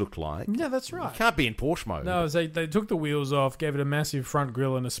Porsche looked like. Yeah, that's right. You can't be in Porsche mode. No, they took the wheels off, gave it a massive front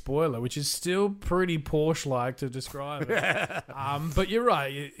grille and a spoiler, which is still pretty Porsche-like to describe it. But you're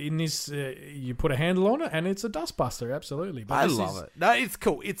right. In this, you put a handle on it and it's a dustbuster, absolutely. But I love it. No, it's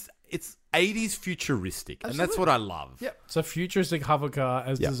cool. It's 80s futuristic, and that's what I love. Yep. It's a futuristic hover car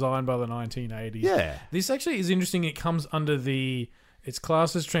as designed by the 1980s. Yeah. This actually is interesting. It comes under it's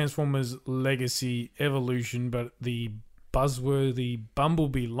classed as Transformers Legacy Evolution, but the buzzworthy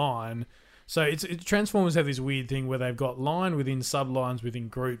Bumblebee line. So Transformers have this weird thing where they've got line within sublines within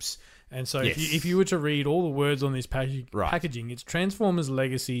groups. And so if you were to read all the words on this packaging, it's Transformers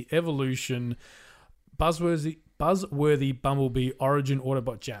Legacy Evolution Buzzworthy Bumblebee Origin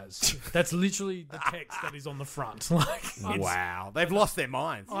Autobot Jazz. That's literally the text that is on the front. Wow. They've lost their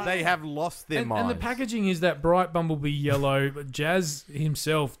minds. They have lost their minds. And the packaging is that bright Bumblebee yellow. But Jazz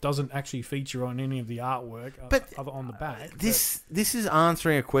himself doesn't actually feature on any of the artwork other on the back. This is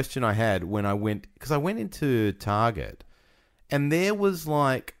answering a question I had when I went into Target, and there was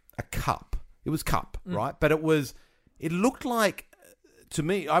like a cup. It was cup, right? But it looked like, to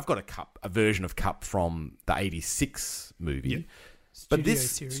me, I've got a version of Cup from the 86 movie. Yep. But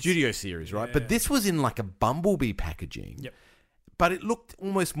Studio Series, right? Yeah, but this was in like a Bumblebee packaging. Yep. But it looked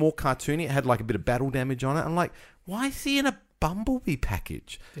almost more cartoony. It had like a bit of battle damage on it. I'm like, why is he in a Bumblebee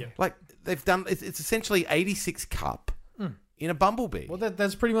package. Like they've done, it's essentially 86 Cup in a Bumblebee. Well,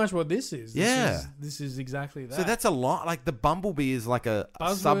 that's pretty much what this is. This is exactly that. So that's a lot. Like the Bumblebee is like a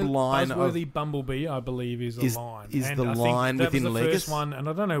subline Buzzworthy Bumblebee, I believe, is a line. Is and the I line think that within was the Legos? first one, and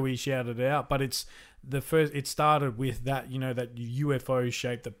I don't know we shouted it out, but it's the first. It started with that, that UFO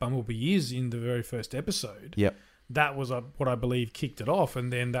shape that Bumblebee is in the very first episode. Yep. That was what I believe kicked it off,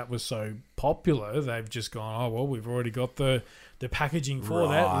 and then that was so popular, they've just gone, oh well, we've already got the packaging for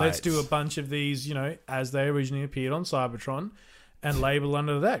that. Let's do a bunch of these, as they originally appeared on Cybertron, and label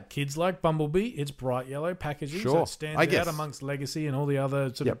under that. Kids like Bumblebee. It's bright yellow packaging, so it stands out amongst Legacy and all the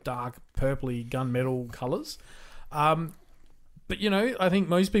other sort of dark purpley gunmetal colours. But I think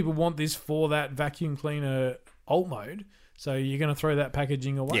most people want this for that vacuum cleaner alt mode, so you're going to throw that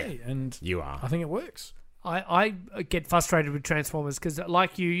packaging away, and you are. I think it works. I get frustrated with Transformers because,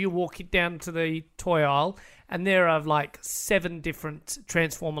 like you walk it down to the toy aisle and there are like 7 different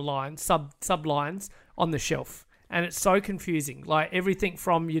Transformer lines, sub lines on the shelf, and it's so confusing. Like everything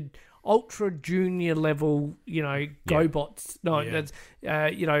from your ultra junior level, GoBots. No, that's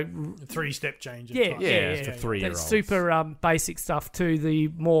 3-step change. It's for 3-year-olds. That's super basic stuff to the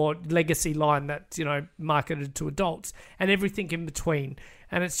more legacy line that's marketed to adults, and everything in between.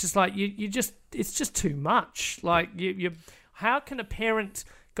 And it's just like it's just too much. Like you how can a parent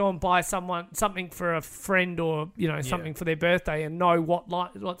go and buy something for a friend or something for their birthday and know what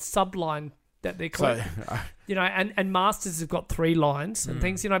subline that they're collecting? And Masters have got 3 lines and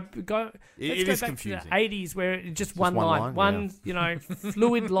things. Let's go back confusing. to the 80s where it's just one line,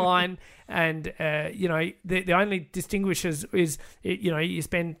 fluid line, and the only distinguishers is you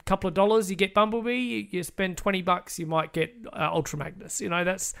spend a couple of dollars, you get Bumblebee. You spend $20, you might get Ultra Magnus.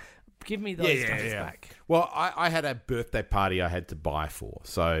 That's give me those guys back. Well, I had a birthday party I had to buy for,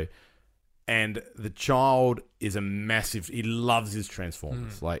 so. And the child is a massive... He loves his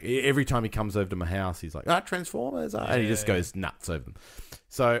Transformers. Like, every time he comes over to my house, he's like, Transformers? And he just goes nuts over them.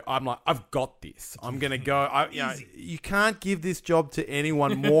 So I'm like, I've got this. I'm going to go... you can't give this job to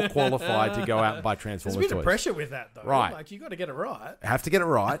anyone more qualified to go out and buy Transformers There's a bit toys. of pressure with that, though. Right. Like, you got to get it right. I have to get it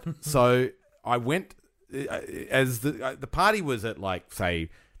right. So I went... As the party was at, like, say...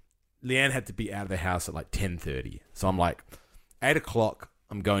 Leanne had to be out of the house at, like, 10:30. So I'm like, 8 o'clock...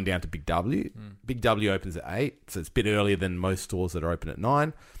 I'm going down to Big W. Big W opens at 8, so it's a bit earlier than most stores that are open at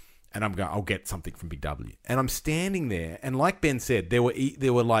 9. And I'm going, I'll get something from Big W. And I'm standing there, and like Ben said, there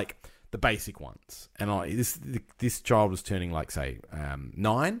were like the basic ones. And this child was turning like say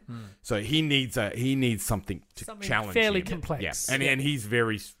 9, so he needs something to challenge fairly him. complex. Yeah, and he's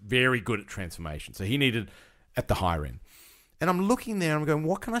very very good at transformation, so he needed at the higher end. And I'm looking there, and I'm going,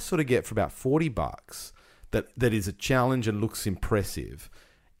 what can I sort of get for about $40? That is a challenge and looks impressive.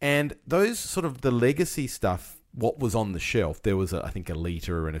 And those sort of the legacy stuff, what was on the shelf, there was, I think, a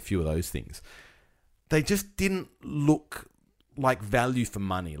liter and a few of those things. They just didn't look like value for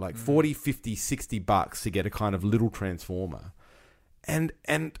money, like $40, $50, $60 to get a kind of little Transformer. And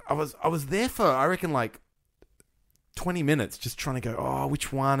I was there for, I reckon, like 20 minutes just trying to go,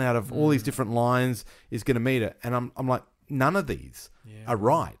 which one out of all these different lines is going to meet it? And I'm like, none of these are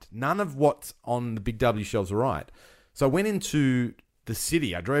right. None of what's on the Big W shelves are right. So I went into the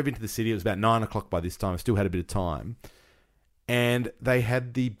city. I drove into the city. It was about 9 o'clock by this time. I still had a bit of time. And they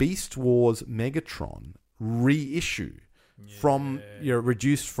had the Beast Wars Megatron reissue from,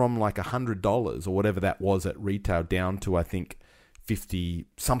 reduced from like $100 or whatever that was at retail down to, I think, 50,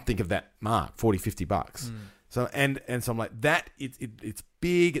 something of that mark, $40, $50. So and so I'm like, that it's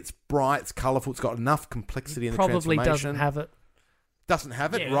big, it's bright, it's colourful, it's got enough complexity in the transformation. Probably doesn't have it. Doesn't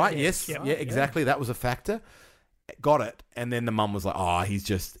have it, right? Yes, exactly. That was a factor. Got it, and then the mum was like, he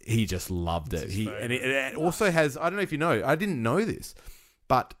just loved it. It also has, I don't know if you know, I didn't know this,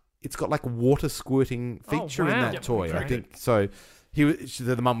 but it's got like a water squirting feature in that toy. I think so.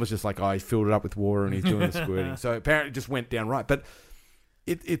 The mum was just like, he filled it up with water and he's doing the squirting. So apparently it just went down right. But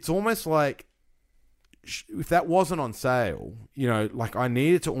it's almost like, if that wasn't on sale, like I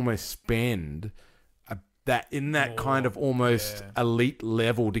needed to almost spend that kind of almost elite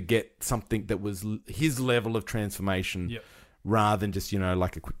level to get something that was his level of transformation, rather than just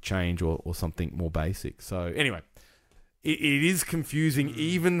like a quick change or something more basic. So anyway, it is confusing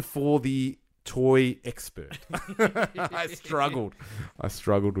even for the toy expert. I struggled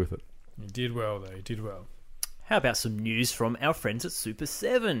with it. You did well though. You did well. How about some news from our friends at Super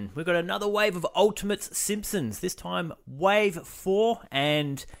 7? We've got another wave of Ultimates Simpsons, this time Wave 4,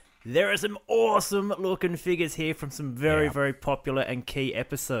 and there are some awesome looking figures here from some very, very popular and key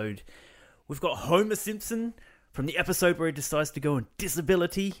episode. We've got Homer Simpson from the episode where he decides to go on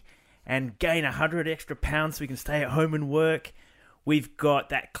disability, and gain 100 extra pounds so we can stay at home and work. We've got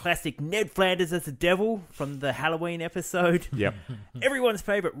that classic Ned Flanders as the devil from the Halloween episode. Yep. Everyone's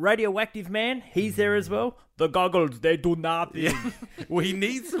favourite radioactive man, he's there as well. The goggles, they do nothing. Yeah. Well, he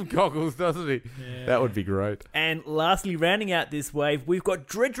needs some goggles, doesn't he? Yeah. That would be great. And lastly, rounding out this wave, we've got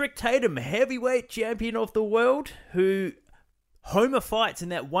Dredrick Tatum, heavyweight champion of the world, who Homer fights in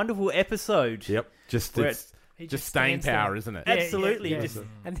that wonderful episode. Yep. Just staying power, there. isn't it? Absolutely. Yeah. Just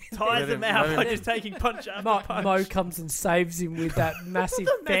And ties him out by just taking punch after punch. Mo comes and saves him with that massive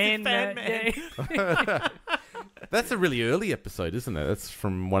fan. fan man. Yeah. That's a really early episode, isn't it? That's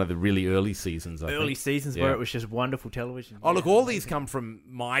from one of the really early seasons, I think. Early seasons where it was just wonderful television. Oh, look, all these come from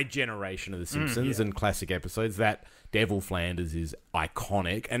my generation of The Simpsons and classic episodes. That Devil Flanders is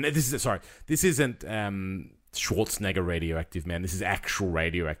iconic. And this isn't Schwarzenegger Radioactive Man. This is actual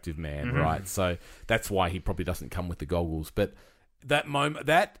Radioactive Man, right? So that's why he probably doesn't come with the goggles. But that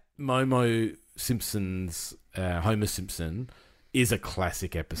Momo Simpson's Homer Simpson is a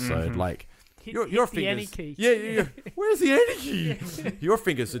classic episode. Like, your hit the Annie fingers, key. yeah. Where's the Annie key? Your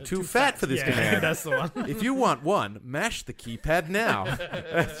fingers are too fat for this command. That's the one. If you want one, mash the keypad now.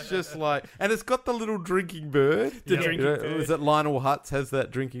 It's just like, and it's got the little drinking bird. Drinking bird. Is it Lionel Hutz has that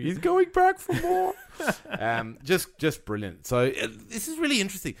drinking? He's going back for more. Just brilliant. So this is really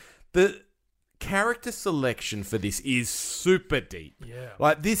interesting. The character selection for this is super deep. Yeah.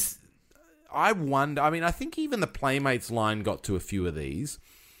 Like this, I wonder. I mean, I think even the Playmates line got to a few of these.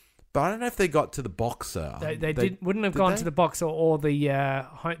 But I don't know if they got to the boxer. They wouldn't have gone to the boxer or the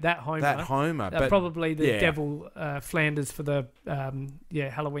that Homer. That Homer, but probably the Devil Flanders for the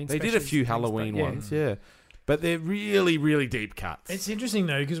Halloween. They did a few Halloween ones, yeah. But they're really, really deep cuts. It's interesting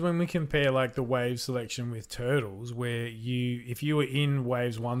though, because when we compare like the wave selection with Turtles, where if you were in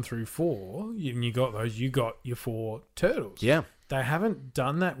waves 1 through 4 and you got those, you got your 4 Turtles. Yeah. They haven't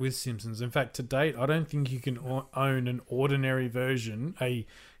done that with Simpsons. In fact, to date, I don't think you can own an ordinary version,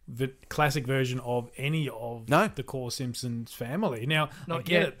 the classic version of any of the core Simpsons family. Now, I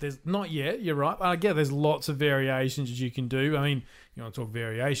get it. There's not yet. You're right. But I get there's lots of variations you can do. I mean, you want to talk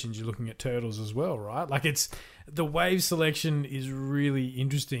variations? You're looking at Turtles as well, right? Like the wave selection is really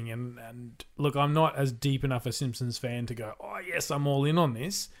interesting. And look, I'm not as deep enough a Simpsons fan to go, oh yes, I'm all in on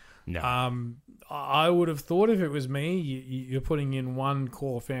this. No. I would have thought if it was me, you're putting in one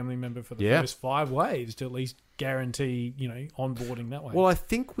core family member for the first 5 waves to at least guarantee, onboarding that way. Well, I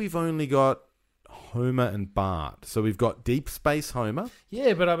think we've only got Homer and Bart. So we've got Deep Space Homer.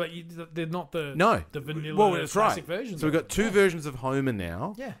 Yeah, but they're not the vanilla classic versions. So we've got 2 versions of Homer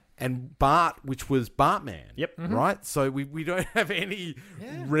now. Yeah. And Bart, which was Bartman. Yep. Right? So we don't have any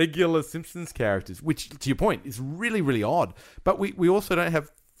regular Simpsons characters, which, to your point, is really, really odd. But we also don't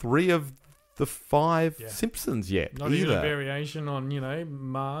have 3 of the 5 Simpsons yet. Not even a variation on,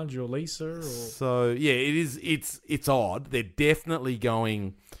 Marge or Lisa. Or... So, yeah, it's odd. They're definitely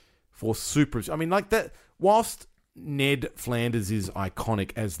going for super... I mean, like that... Whilst Ned Flanders is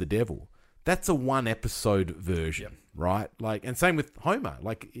iconic as the devil, that's a 1-episode version, right? Like, and same with Homer.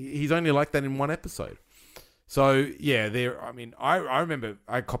 Like, he's only like that in 1 episode. So, yeah, I remember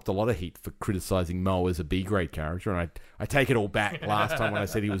I copped a lot of heat for criticising Mo as a B-grade character, and I take it all back last time when I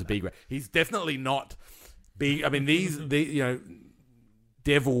said he was a B-grade. He's definitely not B... I mean,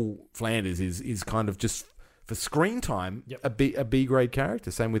 Devil Flanders is kind of just, for screen time, a B-grade character.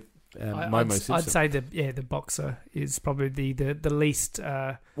 Same with Momo Simpson. I'd say the boxer is probably the least...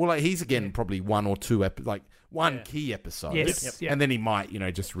 well, like, he's, again, probably 1 or 2... key episode. Yes. And then he might,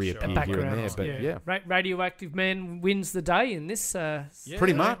 just reappear here and there. But Radioactive Man wins the day in this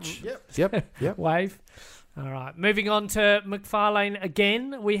pretty much. Yep. Wave. All right. Moving on to McFarlane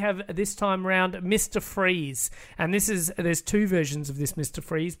again. We have this time round Mr. Freeze. And there's 2 versions of this Mr.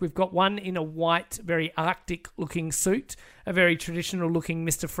 Freeze. We've got one in a white, very Arctic looking suit, a very traditional looking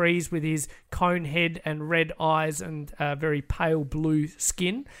Mr. Freeze with his cone head and red eyes and very pale blue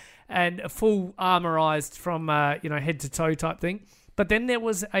skin. And a full armorized from head to toe type thing. But then there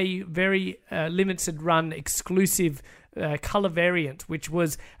was a very limited run exclusive color variant, which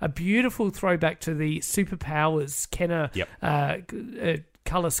was a beautiful throwback to the Superpowers Kenner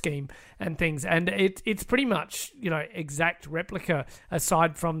color scheme and things. And it's pretty much exact replica,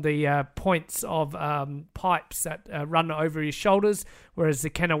 aside from the points of pipes that run over his shoulders, whereas the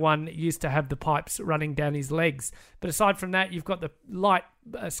Kenner one used to have the pipes running down his legs. But aside from that, you've got the light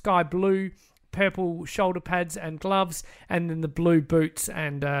sky blue, purple shoulder pads and gloves, and then the blue boots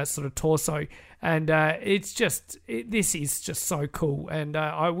and sort of torso. And this is just so cool. And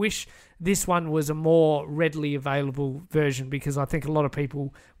I wish this one was a more readily available version, because I think a lot of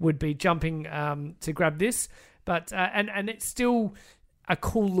people would be jumping to grab this. But and it's still a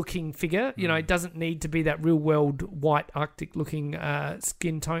cool looking figure. You know, it doesn't need to be that real world white Arctic looking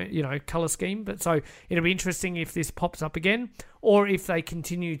skin tone, you know, color scheme. But so it'll be interesting if this pops up again, or if they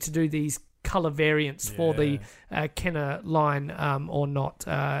continue to do these color variants for the Kenner line or not.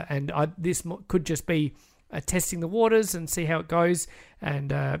 This could just be testing the waters and see how it goes.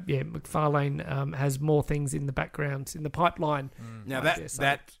 And McFarlane has more things in the background, in the pipeline. Now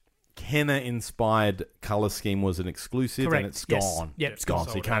that Kenner-inspired colour scheme was an exclusive, Correct. and it's Yes. gone. Yep, It's gone,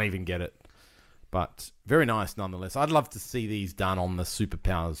 so you can't even get it. But very nice nonetheless. I'd love to see these done on the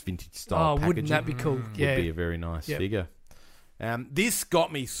Superpowers vintage style packaging. Wouldn't that be cool? Would be a very nice figure. This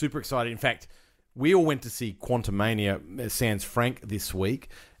got me super excited. In fact, we all went to see Quantumania Sans Frank this week,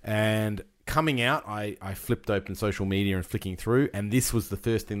 and coming out, I flipped open social media and flicking through, and this was the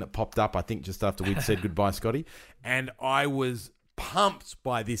first thing that popped up, I think, just after we'd said goodbye, Scotty. And I was pumped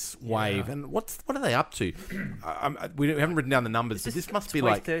by this wave. And what are they up to? We haven't written down the numbers, but this must be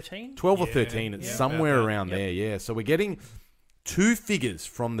like 13? 12 or 13. It's somewhere around there, yeah. So we're getting 2 figures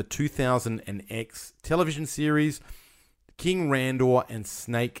from the 2000X television series, King Randor and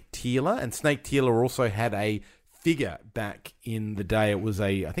Snake Teela. And Snake Teela also had a figure back in the day. It was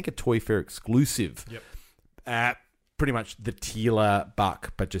I think a Toy Fair exclusive. Pretty much the Teela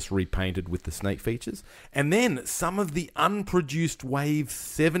buck, but just repainted with the snake features. And then some of the unproduced Wave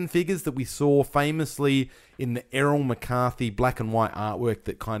 7 figures that we saw famously in the Errol McCarthy black and white artwork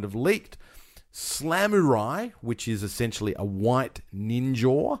that kind of leaked. Slamurai, which is essentially a white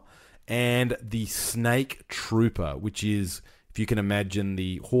ninja, and the Snake Trooper, which is, if you can imagine,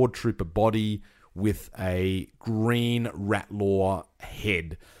 the Horde Trooper body with a green Ratlaw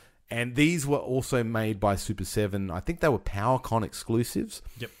head. And these were also made by Super 7. I think they were PowerCon exclusives.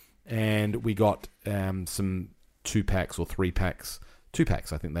 Yep. And we got some 2-packs or 3-packs.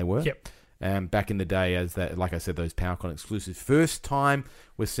 2-packs, I think they were. Yep. Back in the day, as that, like I said, those PowerCon exclusives. First time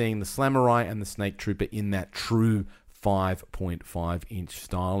we're seeing the Slamurai and the Snake Trooper in that true 5.5-inch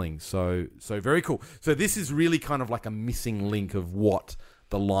styling. So very cool. So this is really kind of like a missing link of what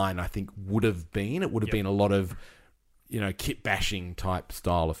the line, I think, would have been. It would have been a lot of, kit bashing type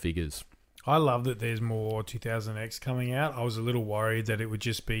style of figures. I love that there's more 2000X coming out. I was a little worried that it would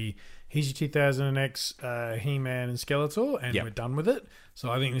just be, here's your 2000X He-Man and Skeletor, and we're done with it.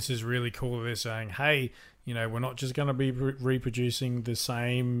 So I think this is really cool that they're saying, hey, we're not just going to be reproducing the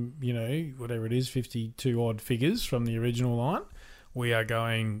same, whatever it is, 52-odd figures from the original line. We are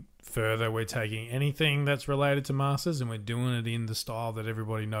going further. We're taking anything that's related to Masters, and we're doing it in the style that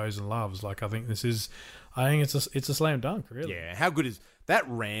everybody knows and loves. Like, I think it's a slam dunk, really. Yeah, how good is that?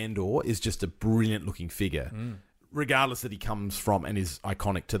 Randor is just a brilliant looking figure, regardless that he comes from and is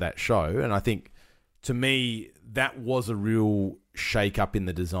iconic to that show. And I think, to me, that was a real shake up in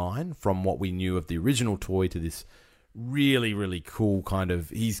the design from what we knew of the original toy to this really, really cool kind of,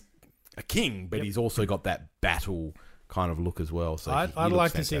 he's a king, but he's also got that battle kind of look as well. So I'd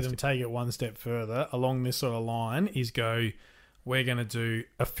like to see them take it one step further along this sort of line, is go, we're going to do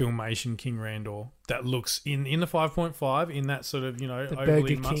a Filmation King Randor that looks in the 5.5 in that sort of, the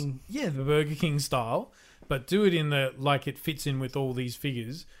overly Burger King. Yeah, the Burger King style, but do it in the, like it fits in with all these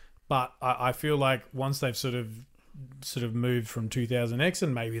figures. But I feel like once they've sort of moved from 2000X,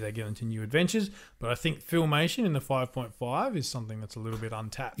 and maybe they get into new adventures, but I think Filmation in the 5.5 is something that's a little bit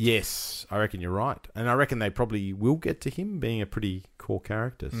untapped. Yes, I reckon you're right. And I reckon they probably will get to him being a pretty core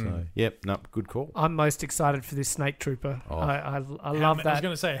character. So, good call. I'm most excited for this Snake Trooper. Oh. I love that. I was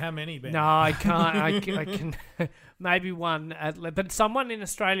going to say, how many, Ben? No, I can't. I can maybe one, but someone in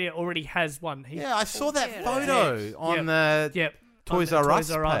Australia already has one. I saw that photo on the Toys R Us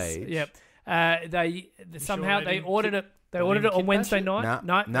page. Yep. They somehow they ordered it. They ordered it on Wednesday night.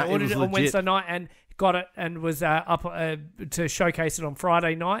 No, they ordered it on Wednesday night and got it, and was up to showcase it on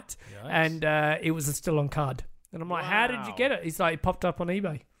Friday night. Yikes. And it was still on card. And I'm like, how did you get it? He's like, it popped up on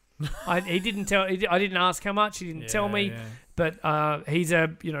eBay. He didn't tell. I didn't ask how much. He didn't tell me. Yeah. But he's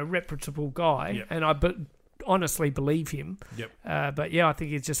a reputable guy, and I honestly believe him. Yep. But I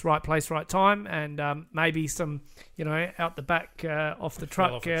think it's just right place, right time, and maybe some, out the back off the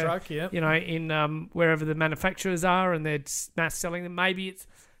truck, off the truck, in wherever the manufacturers are, and they're mass selling them. Maybe it's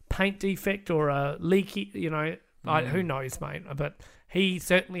paint defect or a leaky, who knows, mate. But he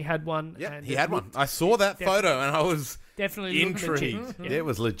certainly had one. Yeah, and he had one. I saw that photo and I was definitely intrigued. Legit. It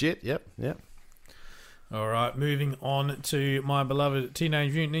was legit. Yep. All right, moving on to my beloved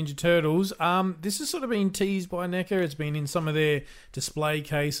Teenage Mutant Ninja Turtles. This has sort of been teased by NECA. It's been in some of their display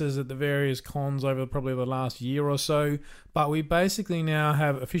cases at the various cons over probably the last year or so. But we basically now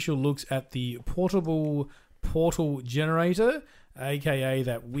have official looks at the portable portal generator. aka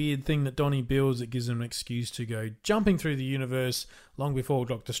that weird thing that Donnie builds that gives him an excuse to go jumping through the universe long before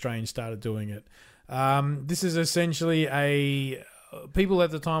Doctor Strange started doing it. This is essentially people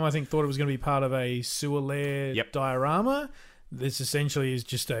at the time, I think, thought it was going to be part of a sewer lair diorama. This essentially is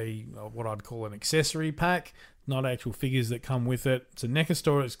just what I'd call an accessory pack, not actual figures that come with it. It's a NECA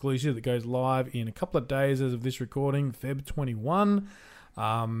store exclusive that goes live in a couple of days as of this recording, Feb 21.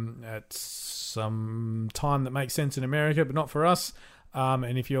 At some time that makes sense in America, but not for us.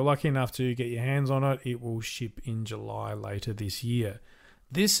 And if you're lucky enough to get your hands on it, it will ship in July later this year.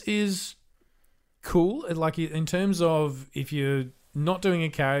 This is cool. Like, in terms of if you're not doing a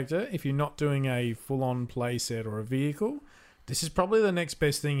character, if you're not doing a full-on playset or a vehicle, this is probably the next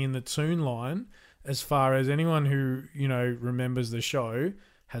best thing in the Toon line, as far as anyone who, remembers the show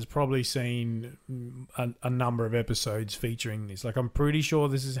has probably seen a number of episodes featuring this. Like, I'm pretty sure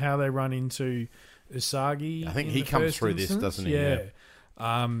this is how they run into Usagi. I think he comes through this, doesn't he? Yeah.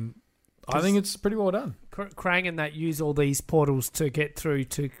 I think it's pretty well done. Krang and that use all these portals to get through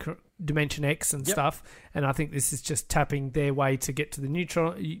to Dimension X and stuff, and I think this is just tapping their way to get to the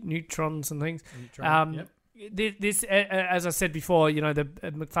neutrons and things. This, as I said before, the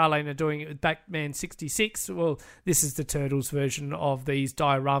McFarlane are doing it with Batman 66. Well, this is the Turtles version of these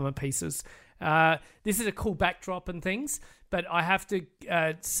diorama pieces. This is a cool backdrop and things, but I have to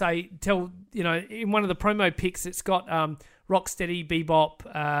in one of the promo pics, it's got Rocksteady,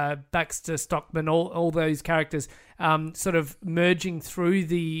 Bebop, Baxter Stockman, all those characters sort of merging through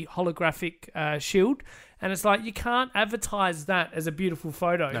the holographic shield. And it's like, you can't advertise that as a beautiful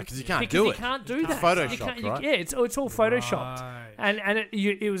photo. No, because you can't do it. You can't do that. Photoshopped, right? Yeah, it's all photoshopped. Right. And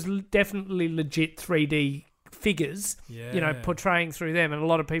it was definitely legit 3D figures, portraying through them. And a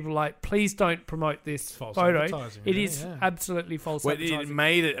lot of people are like, please don't promote this False photo. advertising, It is absolutely false advertising. It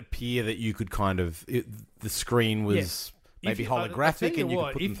made it appear that you could the screen was maybe holographic and you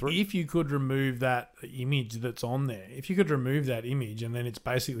could put them through. If you could remove that image that's on there, if you could remove that image and then it's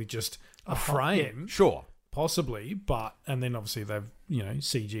basically just a frame, sure. Possibly, and then obviously they've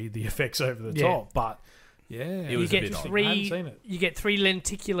CG'd the effects over the top, but it was a bit odd. I hadn't seen it. You get 3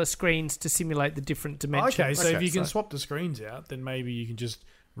 lenticular screens to simulate the different dimensions. Okay, so if you can swap the screens out, then maybe you can just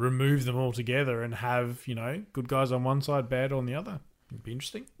remove them all together and have good guys on one side, bad on the other. It'd be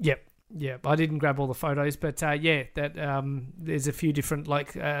interesting. Yep. Yeah, I didn't grab all the photos, but there's a few different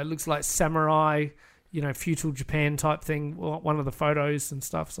looks like samurai, feudal Japan type thing. One of the photos and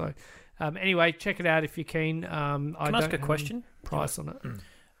stuff. So. Anyway, check it out if you're keen. Can I ask a question? Price on it.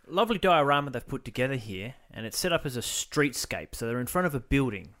 Lovely diorama they've put together here, and it's set up as a streetscape, so they're in front of a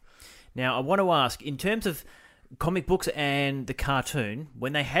building. Now, I want to ask, in terms of comic books and the cartoon,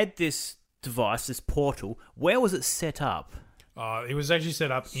 when they had this device, this portal, where was it set up? It was actually set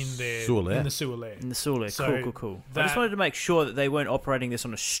up in the sewer lair. In the sewer lair. So Cool. I just wanted to make sure that they weren't operating this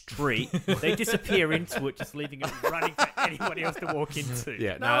on a street. They disappear into it, just leaving it running for anybody else to walk into.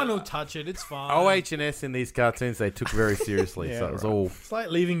 Yeah, no one will touch it. It's fine. OH&S in these cartoons they took very seriously, so it was all. It's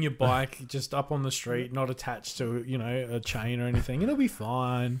like leaving your bike just up on the street, not attached to a chain or anything. It'll be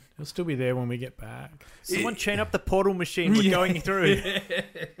fine. It'll still be there when we get back. Someone chain up the portal machine we're going through.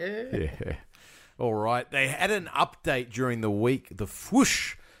 Yeah. All right. They had an update during the week, the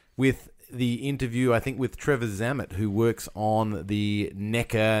whoosh, with the interview, I think, with Trevor Zammit, who works on the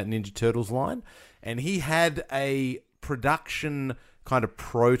NECA Ninja Turtles line. And he had a production kind of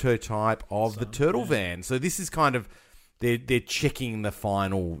prototype of the Turtle Van. So this is kind of, they're checking the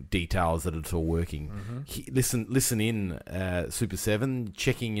final details that it's all working. Listen in, Super 7,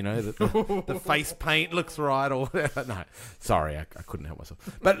 checking, that the face paint looks right or whatever. No, sorry, I couldn't help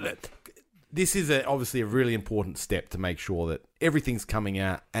myself. But this is obviously a really important step to make sure that everything's coming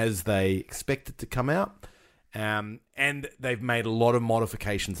out as they expect it to come out. And they've made a lot of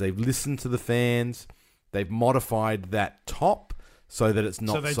modifications. They've listened to the fans. They've modified that top so that it's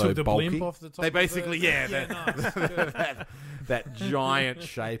not so bulky. So they took the blimp off the top? They basically, that giant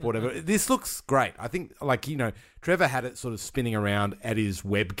shape, whatever. This looks great. I think, Trevor had it sort of spinning around at his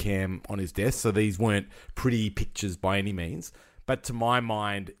webcam on his desk, so these weren't pretty pictures by any means. But to my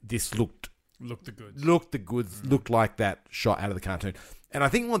mind, this looked the goods. Looked like that shot out of the cartoon. And I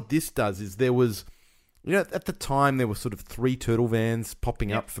think what this does is there was, at the time there were sort of 3 turtle vans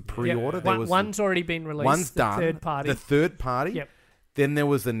popping up for pre-order. There was one's already been released. One's done. The third party. Yep. Then there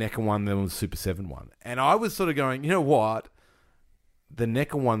was the NECA one. Then there was the Super 7 one. And I was sort of going, you know what? The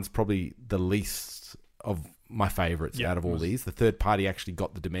NECA one's probably the least of my favourites out of all these. The third party actually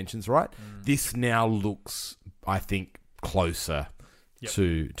got the dimensions right. This now looks, I think, closer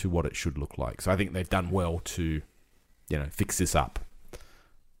to what it should look like. So I think they've done well to, fix this up.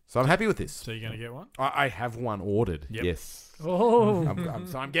 So I'm happy with this. So you're going to get one? I have one ordered. Yep. Yes. Oh.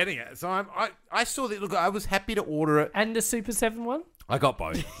 So I'm getting it. So I saw that. Look, I was happy to order it. And the Super 7 one? I got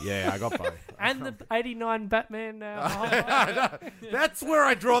both. Yeah, I got both. And the 89 Batman. That's where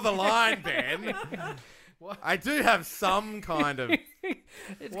I draw the line, Ben. I do have some kind of.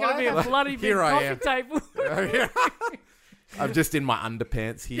 It's going to be a bloody big Here I coffee table. I'm just in my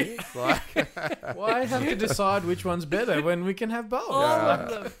underpants here. It's like, Why have to decide which one's better when we can have both? All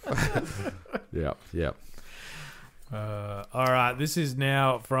of them. yeah. All right, this is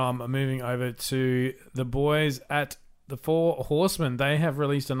now from moving over to the boys at the Four Horsemen. They have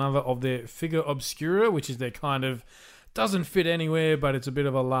released another of their Figure Obscura, which is their kind of doesn't fit anywhere, but it's a bit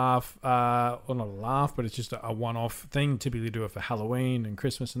of a laugh. Well, not a laugh, but it's just a one-off thing. Typically do it for Halloween and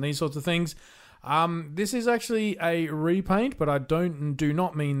Christmas and these sorts of things. This is actually a repaint, but I do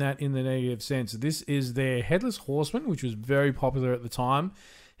not mean that in the negative sense. This is their Headless Horseman, which was very popular at the time.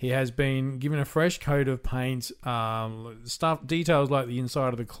 He has been given a fresh coat of paint. Details like the inside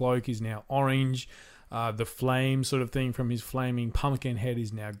of the cloak is now orange. The flame sort of thing from his flaming pumpkin head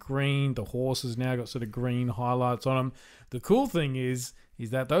is now green. The horse has now got sort of green highlights on him. The cool thing is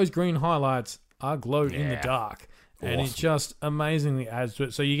that those green highlights are glow in the dark. And it just amazingly adds to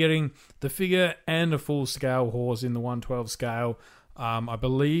it. So you're getting the figure and a full-scale horse in the 1/12 scale. I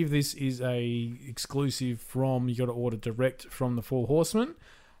believe this is a exclusive from, you got to order direct from the Four Horsemen.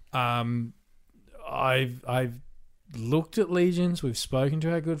 I've looked at Legions. We've spoken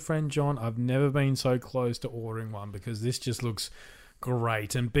to our good friend John. I've never been so close to ordering one because this just looks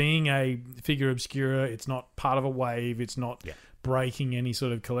great. And being a Figure Obscura, it's not part of a wave. It's not breaking any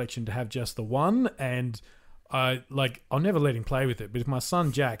sort of collection to have just the one. And I'll never let him play with it, but if my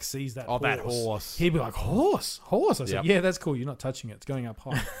son Jack sees that horse, he'd be like, horse. I said, yeah, that's cool. You're not touching it. It's going up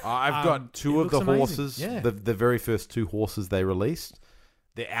high. I've got two of the horses. Yeah. The very first two horses they released,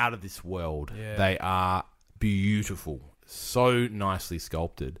 they're out of this world. Yeah. They are beautiful, so nicely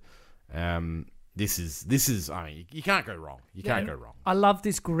sculpted. This is. I mean, you can't go wrong. You can't go wrong. I love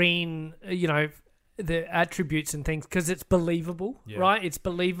this green, the attributes and things because it's believable, right? It's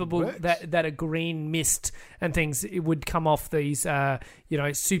believable that a green mist and things it would come off these,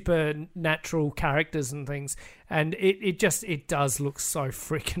 supernatural characters and things, and it does look so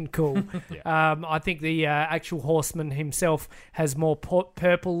freaking cool. I think the actual horseman himself has more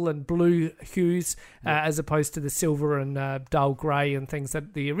purple and blue hues as opposed to the silver and dull grey and things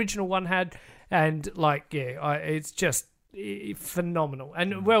that the original one had, and it's just phenomenal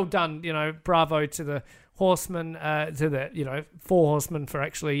and well done. Bravo to the horsemen, to the Four Horsemen for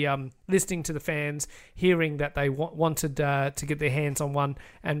actually listening to the fans, hearing that they wanted to get their hands on one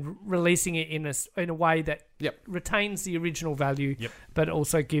and releasing it in a way that retains the original value, but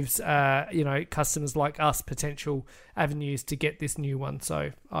also gives customers like us potential avenues to get this new one.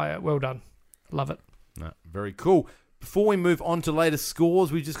 So well done, love it. No, very cool. Before we move on to latest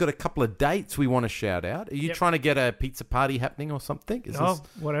scores, we've just got a couple of dates we want to shout out. Are you trying to get a pizza party happening or something?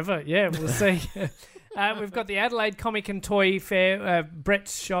 Whatever. Yeah, we'll see. We've got the Adelaide Comic and Toy Fair,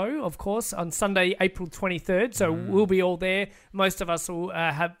 Brett's show, of course, on Sunday, April 23rd. So we'll be all there. Most of us will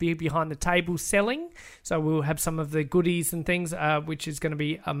be behind the table selling. So we'll have some of the goodies and things, which is going to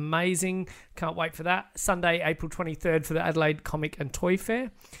be amazing. Can't wait for that. Sunday, April 23rd for the Adelaide Comic and Toy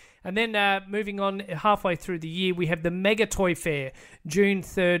Fair. And then moving on halfway through the year, we have the Mega Toy Fair, June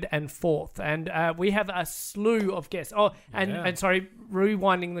 3rd and 4th. And we have a slew of guests. And sorry,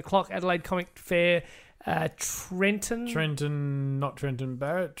 rewinding the clock, Adelaide Comic Fair, Trent Jones? Trent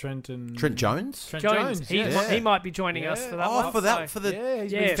Jones. He might be joining us for that one.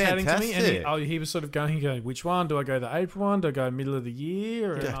 He's been chatting to me, and he was sort of going, which one? Do I go the April one? Do I go middle of the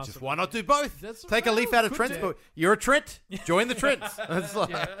year? Just why not do both? Take a leaf out of Trent's book. You're a Trent. Join the Trents.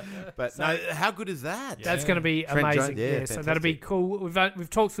 But no, how good is that? That's going to be amazing. So that'll be cool. We've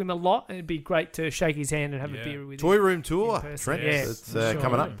talked to him a lot. It'd be great to shake his hand and have a beer with him. Toy Room Tour, Trent. It's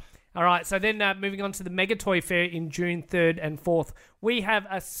coming up. All right, so then moving on to the Mega Toy Fair in June 3rd and 4th, we have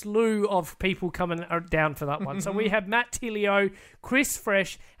a slew of people coming down for that one. So we have Matt Tilio, Chris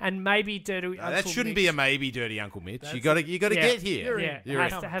Fresh, and maybe Dirty Uncle Mitch. That shouldn't be a maybe Dirty Uncle Mitch. You got to get here.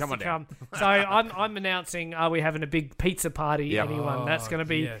 Has to come. So I'm announcing, are we having a big pizza party? Anyone? That's going to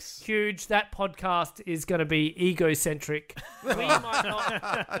be huge. That podcast is going to be egocentric. We might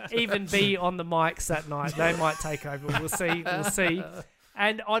not even be on the mics that night. They might take over. We'll see.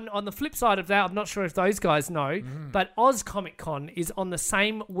 And on the flip side of that, I'm not sure if those guys know, but Oz Comic Con is on the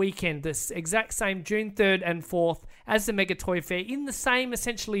same weekend, this exact same June 3rd and 4th as the Mega Toy Fair, in the same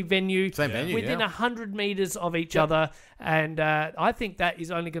essentially venue, within 100 meters of each other. And I think that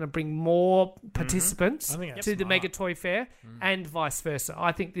is only going to bring more participants to the Mega Toy Fair and vice versa.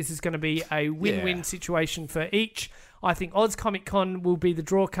 I think this is going to be a win-win situation for each. I think Oz Comic Con will be the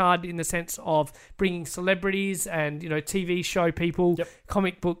draw card in the sense of bringing celebrities and, TV show people,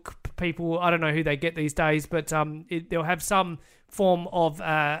 comic book people. I don't know who they get these days, but they'll have some form of,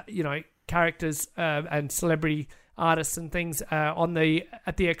 characters and celebrity artists and things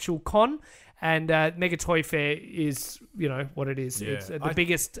at the actual con. And Mega Toy Fair is, what it is. Yeah. It's the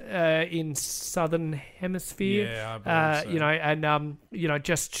biggest in Southern Hemisphere. Yeah, I believe so. And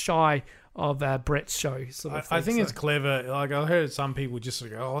just shy of Brett's show. I think it's clever. Like, I heard some people just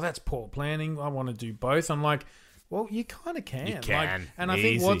go, "Oh, that's poor planning. I want to do both." I'm like, well, you kind of can. You can. I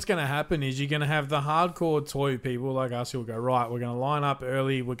think what's going to happen is you're going to have the hardcore toy people like us who will go, right, we're going to line up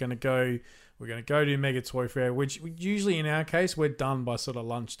early. We're going to go to Mega Toy Fair, which usually in our case, we're done by sort of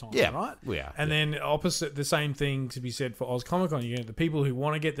lunchtime, right? We are. And then opposite, the same thing to be said for Oz Comic Con. You get the people who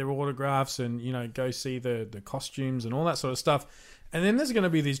want to get their autographs and, go see the costumes and all that sort of stuff. And then there's going to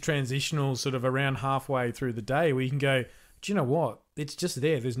be these transitional sort of around halfway through the day where you can go, do you know what? It's just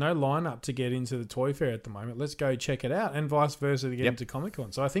there. There's no lineup to get into the toy fair at the moment. Let's go check it out, and vice versa to get into Comic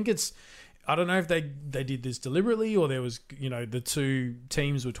Con. So I think I don't know if they did this deliberately or there was, the two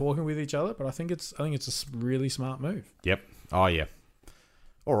teams were talking with each other, but I think it's a really smart move. Yep. Oh yeah.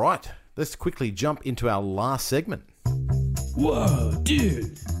 All right. Let's quickly jump into our last segment. Whoa,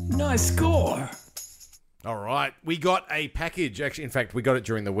 dude! Nice score. All right, we got a package. Actually, in fact, we got it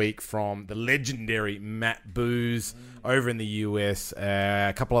during the week from the legendary Matt Booze over in the US.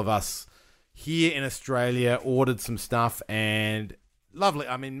 A couple of us here in Australia ordered some stuff, and lovely.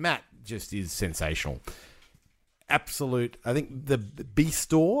 I mean, Matt just is sensational. Absolute. I think the Beast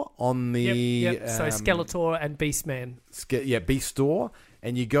Store on the... Yep. So Skeletor and Beastman. Beast Store.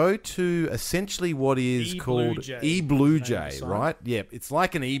 And you go to essentially what is called eBluejay, right? Yeah, it's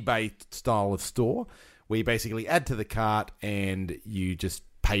like an eBay style of store, where you basically add to the cart and you just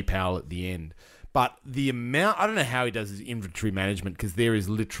PayPal at the end. But the amount... I don't know how he does his inventory management, because there is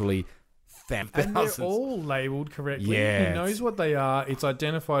literally thousands. And they're all labelled correctly. Yeah, he knows what they are. It's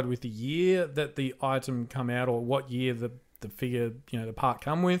identified with the year that the item come out, or what year the figure, the part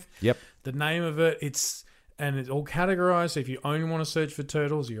come with. Yep. The name of it, and it's all categorized. So if you only want to search for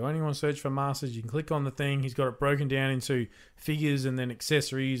turtles, you only want to search for masters, you can click on the thing. He's got it broken down into figures and then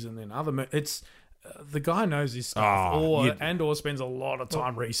accessories and then other... the guy knows his stuff, or spends a lot of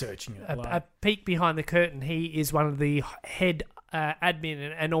time researching it. A peek behind the curtain, he is one of the head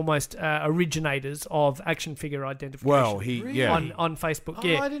admin and almost originators of action figure identification. Well, on Facebook.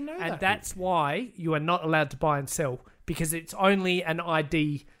 I didn't know that. And that's why you are not allowed to buy and sell, because it's only an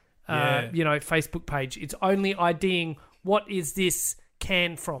ID, Facebook page. It's only IDing what is this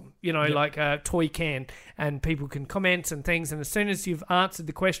can from, like a toy can, and people can comment and things. And as soon as you've answered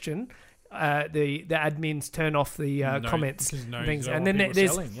the question, the admins turn off the comments and things. And then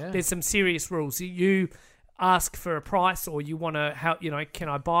there's some serious rules. You ask for a price, or you want to help, can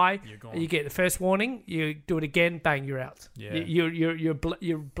I buy? You get the first warning. You do it again, bang, you're out. Yeah.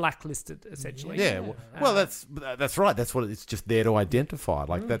 You're blacklisted essentially. Yeah. Well, that's right. That's what it's just there to identify.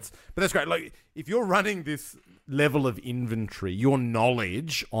 But that's great. Like, if you're running this level of inventory, your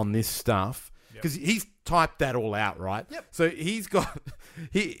knowledge on this stuff, because he's typed that all out, right? Yep. So he's got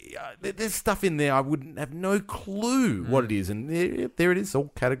there's stuff in there I wouldn't have no clue what it is, and there it is,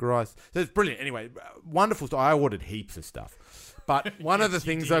 all categorized. So it's brilliant. Anyway, wonderful stuff. I ordered heaps of stuff, but one of the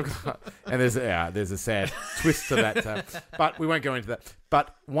things I've got, and there's a sad twist to that, but we won't go into that.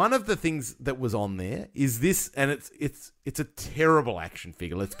 But one of the things that was on there is this, and it's a terrible action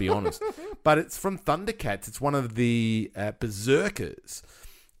figure. Let's be honest, but it's from Thundercats. It's one of the Berserkers.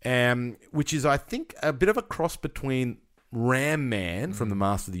 Which is, I think, a bit of a cross between Ram Man from the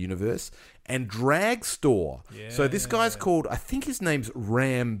Master of the Universe and Dragstore. Yeah. So this guy's called, I think his name's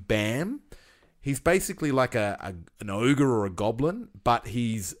Ram Bam. He's basically like an ogre or a goblin, but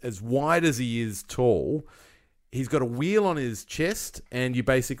he's as wide as he is tall. He's got a wheel on his chest, and you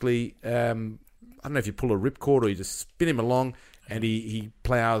basically, I don't know if you pull a ripcord or you just spin him along, and he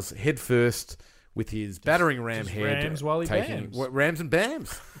plows head first with his battering ram head. Rams while he bams. Rams and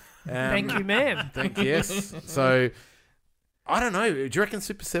bams. Thank you, ma'am. Yes. So, I don't know. Do you reckon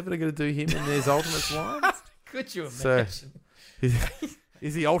Super 7 are going to do him in his Ultimates line? Could you imagine?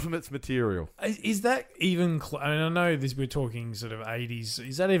 Is he Ultimates material? Is that even... I know we're talking sort of 80s.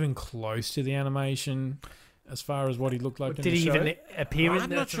 Is that even close to the animation? as far as what he looked like in Did the he show. even appear in I'm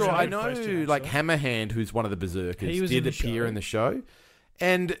the not sure. show? I know, Question, like actually. Hammerhand, who's one of the Berserkers, He was did in the appear show. in the show,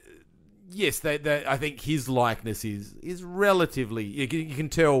 and yes, I think his likeness is relatively. You can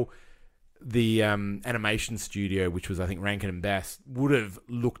tell the animation studio, which was I think Rankin and Bass, would have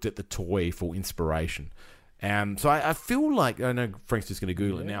looked at the toy for inspiration. So I feel like I know Frank's just going to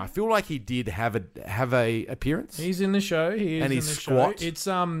Google it now. I feel like he did have a appearance. He's in the show. He is And in he's the squat. show.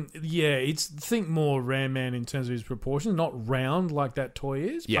 It's think more Ram Man in terms of his proportions, not round like that toy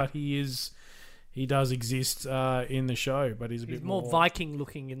is, Yeah. but he does exist in the show, but he's a He's bit more Viking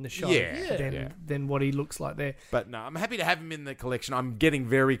looking in the show than what he looks like there. But no, I'm happy to have him in the collection. I'm getting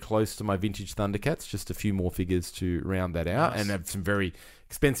very close to my vintage Thundercats. Just a few more figures to round that out, and have some very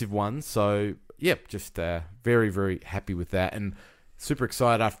expensive ones. So, yep, just very, very happy with that. And super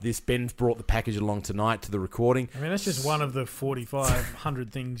excited after this. Ben's brought the package along tonight to the recording. I mean, that's just one of the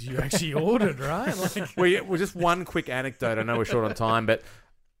 4,500 things you actually ordered, right? Like, Well, just one quick anecdote. I know we're short on time, but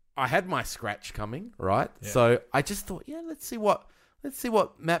I had my scratch coming, right? Yeah. So I just thought, let's see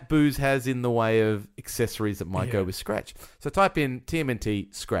what Matt Booz has in the way of accessories that might go with scratch. So type in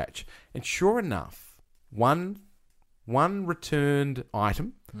TMNT scratch, and sure enough, one returned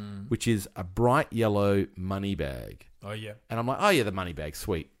item, which is a bright yellow money bag. oh yeah, And I'm like, oh yeah, the money bag,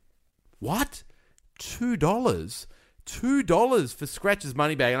 sweet. What? $2? $2 for Scratch's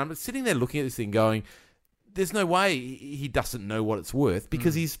money bag. And I'm sitting there looking at this thing going, there's no way he doesn't know what it's worth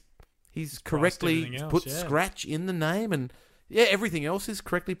because he's correctly everything else, put yeah. Scratch in the name, and everything else is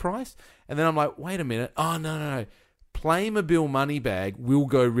correctly priced. And then I'm like, wait a minute. Oh, no. Playmobil money bag will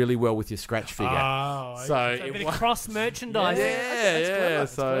go really well with your Scratch figure. Oh, so So a it bit wa- of cross merchandising. yeah.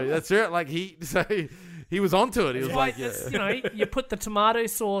 So that's it. Like he was onto it. He was like, You put the tomato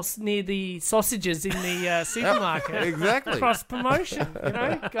sauce near the sausages in the supermarket. exactly. Cross promotion,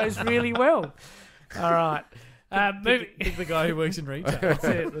 goes really well. All right. Pick the guy who works in retail.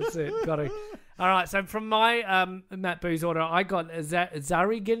 That's it. Got to. All right. So from my Matt Booz order, I got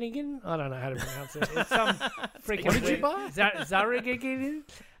Zariganigan. I don't know how to pronounce it. It's some freaking. What did you buy? Zariganigan.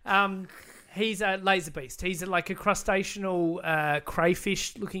 He's a laser beast. He's like a crustaceanal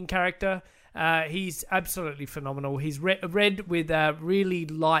crayfish-looking character. He's absolutely phenomenal. He's red with really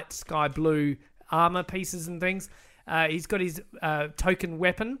light sky blue armor pieces and things. He's got his token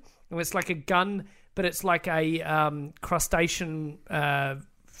weapon, and it's like a gun, but it's like a crustacean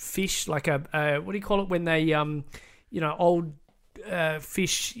fish, like a what do you call it when they old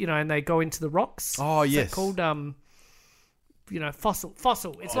fish, and they go into the rocks. Oh, What's yes. that called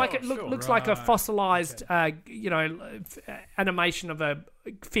fossil. It's like it looks like a fossilized, animation of a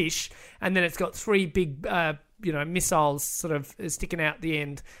fish, and then it's got three big, missiles sort of sticking out the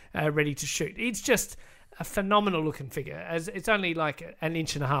end, ready to shoot. It's just a phenomenal looking figure. As it's only like an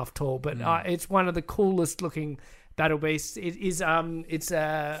inch and a half tall, but it's one of the coolest looking battle beasts. It is it's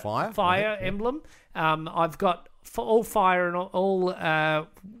a fire emblem. I've got all fire and all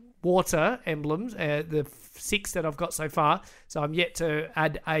water emblems, the 6 that I've got so far. So I'm yet to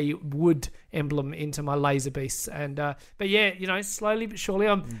add a wood emblem into my laser beasts. And but yeah, slowly but surely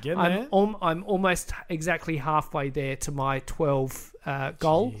I'm almost exactly halfway there to my 12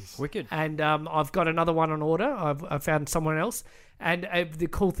 goal. Wicked. And I've got another one on order. I've found someone else. And the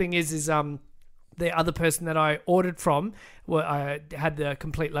cool thing is the other person that I ordered from, I had the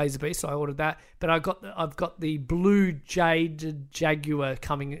complete laser beast, so I ordered that. But I've got the blue jade jaguar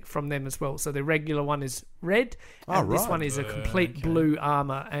coming from them as well. So the regular one is red, and this one is a complete blue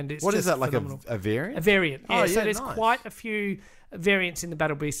armor. And it's What just is that, like phenomenal. a variant? A variant, yeah. Oh, So yeah, there's nice. quite a few variants in the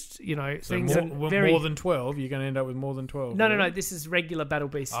Battle Beast, So things. more than 12, you're going to end up with more than 12. No. This is regular Battle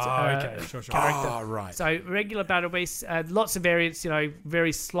Beast. Okay, sure. Character. Oh, right. So regular Battle Beasts, lots of variants.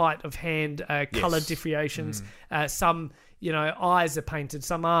 Very sleight of hand, color differentiations. Some, eyes are painted,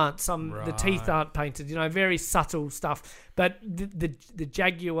 some aren't. Some the teeth aren't painted. Very subtle stuff. But the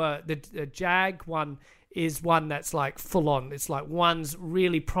Jaguar, the Jag one is one that's like full on. It's like one's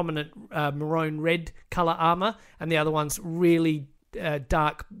really prominent maroon red color armor, and the other one's really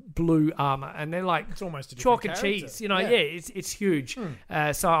dark blue armor, and they're like It's almost a chalk different and character. cheese. It's huge.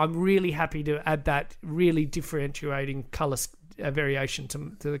 So I'm really happy to add that really differentiating color variation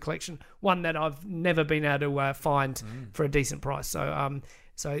to the collection. One that I've never been able to find for a decent price.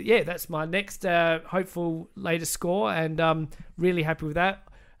 So yeah, that's my next hopeful latest score, and really happy with that.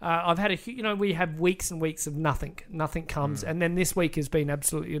 I've had we have weeks and weeks of nothing comes, and then this week has been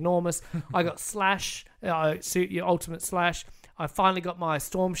absolutely enormous. I got Slash, your Ultimate Slash. I finally got my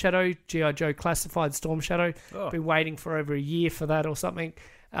Storm Shadow, G.I. Joe Classified Storm Shadow. Been waiting for over a year for that or something.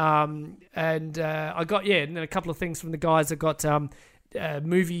 And I got, and then a couple of things from the guys. I got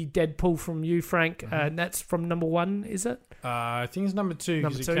movie Deadpool from you, Frank, and that's from number 1, is it? I think it's number 2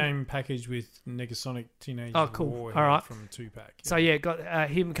 because Number it 2? came packaged with Negasonic Teenage Oh, cool. Warhead All right. from Tupac. So yeah, got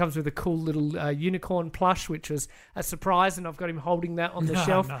him comes with a cool little unicorn plush, which was a surprise, and I've got him holding that on the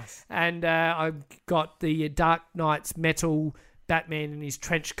shelf. Nice. And I've got the Dark Knight's metal Batman in his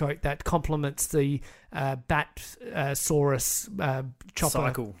trench coat that complements the Bat Saurus chopper.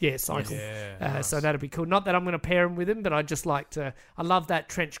 Cycle. Yeah, cycle. Yeah, So nice. that'll be cool. Not that I'm going to pair him with him, but I just like to. I love that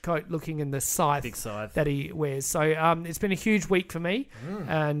trench coat looking in the scythe, Big scythe. that he wears. So it's been a huge week for me,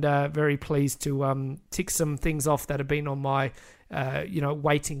 and very pleased to tick some things off that have been on my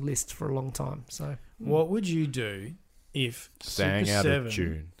waiting list for a long time. So What would you do if Staying Super out 7... of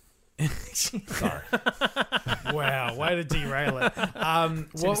June. Sorry. Wow, way to derail it.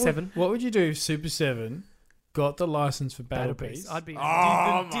 Super 7. What would you do if Super 7 got the license for Battle Beast? I'd be. Did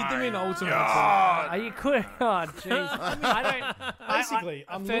them in Ultimate. Are you cool? Oh, jeez. I don't. Basically,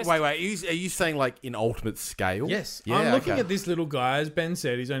 I'm first- Wait. Are you saying like in ultimate scale? Yes. Yeah, I'm looking okay. at this little guy, as Ben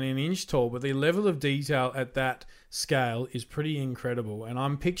said, he's only an inch tall, but the level of detail at that scale is pretty incredible. And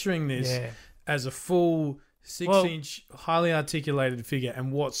I'm picturing this Yeah. as a full 6-inch, highly articulated figure.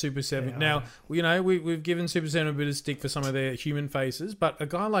 And what Super 7... Yeah, I now, know. we've given Super 7 a bit of stick for some of their human faces, but a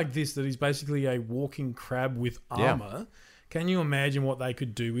guy like this that is basically a walking crab with Yeah. armor, can you imagine what they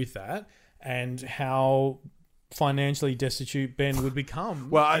could do with that and how financially destitute Ben would become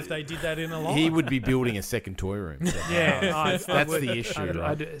if they did that in a line? He would be building a second toy room. Yeah, That's the issue, I'd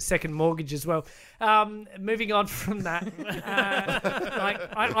right? a second mortgage as well. Moving on from that,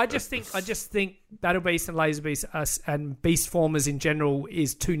 I just think Battle Beast and Laser Beast and Beast Formers in general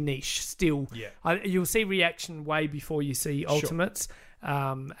is too niche. Still, you'll see reaction way before you see Ultimates.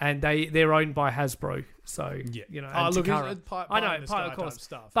 And they're owned by Hasbro, so you know. And look, Takara. it's pie I in know, the pie, sky of course, type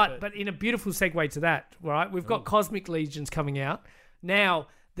stuff, but in a beautiful segue to that, right? We've got Cosmic Legions coming out now.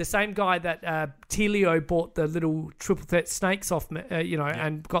 The same guy that Telio bought the little triple threat snakes off,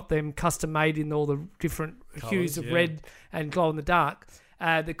 and got them custom made in all the different hues of red and glow in the dark.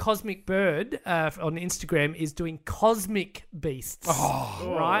 The Cosmic Bird on Instagram is doing Cosmic Beasts,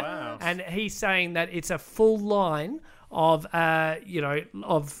 right? Wow. And he's saying that it's a full line of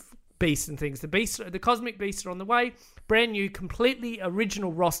of beasts and things. The Cosmic Beasts are on the way. Brand new, completely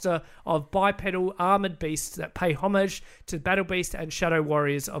original roster of bipedal armored beasts that pay homage to Battle Beast and Shadow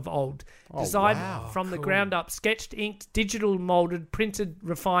Warriors of old. Designed from the ground up, sketched, inked, digital molded, printed,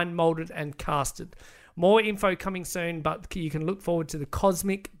 refined, molded, and casted. More info coming soon, but you can look forward to the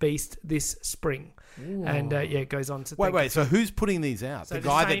Cosmic Beast this spring. Ooh. And it goes on to Wait. So who's putting these out? So the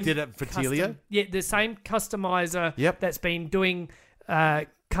guy that same did it for Telio? Yeah, the same customizer that's been doing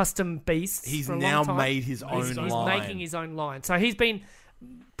custom beasts. He's for a now long time. made his own He's line. making his own line. So he's been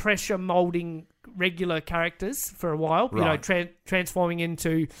pressure molding regular characters for a while. Right. You know, transforming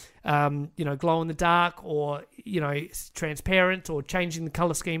into glow in the dark or transparent or changing the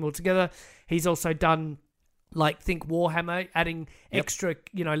color scheme altogether. He's also done think Warhammer, adding extra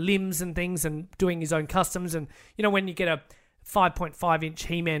limbs and things and doing his own customs. And when you get a 5.5-inch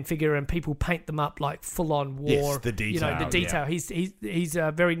He-Man figure and people paint them up like full-on war. Yes, the detail. The detail. Yeah. He's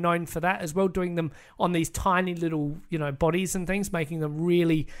very known for that as well, doing them on these tiny little bodies and things, making them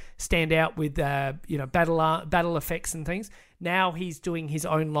really stand out with battle effects and things. Now he's doing his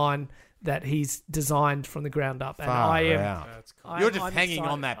own line that he's designed from the ground up, and You're just hanging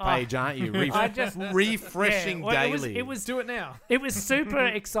on that page, aren't you? Refreshing daily. It was do it now. It was super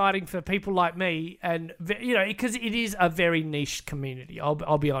exciting for people like me, and because it is a very niche community.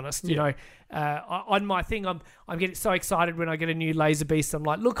 I'll be honest. On my thing, I'm getting so excited when I get a new Laser Beast. I'm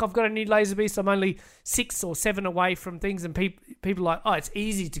like, look, I've got a new Laser Beast. I'm only 6 or 7 away from things, and people are like, oh, it's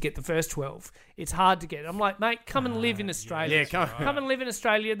easy to get the first 12. It's hard to get. I'm like, mate, come and live in Australia. Yeah, come and live in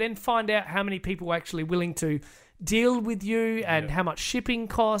Australia. Then find out how many people are actually willing to deal with you and how much shipping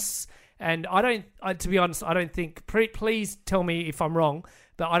costs. And to be honest, I don't think. Please tell me if I'm wrong,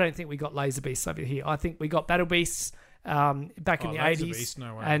 but I don't think we got Laser Beasts over here. I think we got Battle Beasts. Back in the 80s, Beast,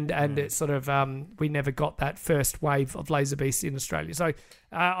 no way. and it's sort of we never got that first wave of Laser Beasts in Australia, so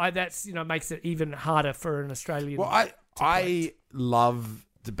that's makes it even harder for an Australian. Well, I love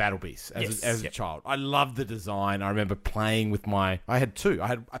the Battle Beasts as a child. I love the design. I remember playing with I had 2. I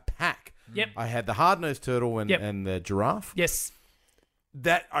had a pack. Yep. I had the hard-nosed turtle and the giraffe. Yes.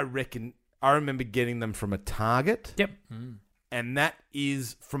 That I remember getting them from a Target. Yep. And that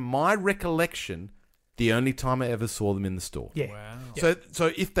is, from my recollection, the only time I ever saw them in the store. Yeah. Wow.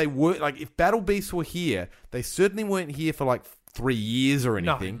 So if they were if Battle Beasts were here, they certainly weren't here for 3 years or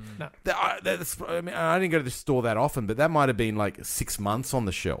anything. No. I didn't go to the store that often, but that might have been 6 months on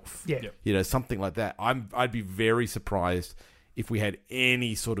the shelf. Yeah. Something like that. I'd be very surprised if we had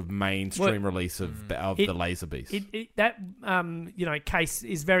any sort of mainstream release of the Laser Beast. That case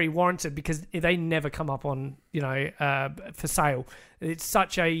is very warranted because they never come up on for sale. It's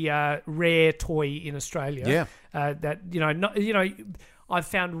such a rare toy in Australia. Yeah. I've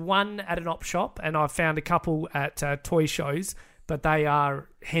found one at an op shop and I've found a couple at toy shows, but they are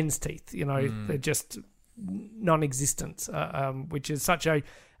hen's teeth. They're just non-existent, which is such a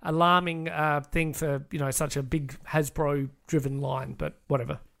alarming thing for such a big Hasbro-driven line. But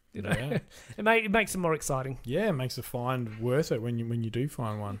whatever, it makes them more exciting. Yeah, it makes the find worth it when you do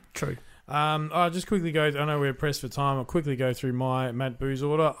find one. True. I'll just quickly go. I know we're pressed for time. I'll quickly go through my Matt Booze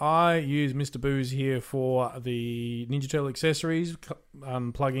order. I use Mr. Booze here for the Ninja Turtle accessories,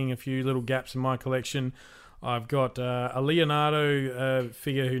 plugging a few little gaps in my collection. I've got a Leonardo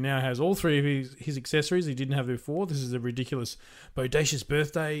figure who now has all three of his accessories he didn't have before. This is a ridiculous Bodacious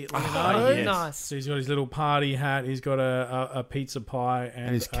birthday Leonardo. Oh, yes. Nice. So he's got his little party hat. He's got a pizza pie and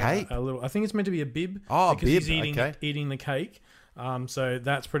his cake. A little. I think it's meant to be a bib. Oh, because bib. he's Okay. eating the cake. So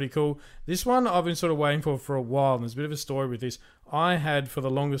that's pretty cool. This one I've been sort of waiting for a while, and there's a bit of a story with this. I had for the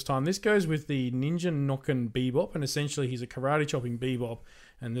longest time. This goes with the Ninja Knockin' Bebop, and essentially he's a karate chopping Bebop.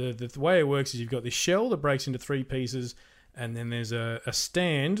 And the way it works is you've got this shell that breaks into three pieces, and then there's a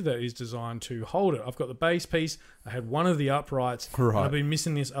stand that is designed to hold it. I've got the base piece. I had one of the uprights. Right. And I've been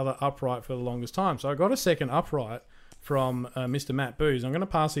missing this other upright for the longest time. So I got a second upright from Mr. Matt Booze. I'm going to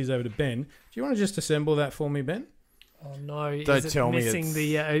pass these over to Ben. Do you want to just assemble that for me, Ben? Oh no! Don't is it tell me missing it's-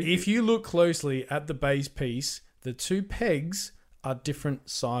 the. If you look closely at the base piece, the two pegs are different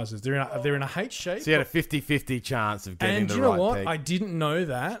sizes. They're in a H shape. So you had a 50-50 chance of getting And the do you know right what? peg. I didn't know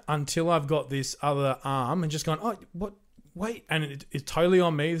that until I've got this other arm and just gone, oh, what? Wait. And it's totally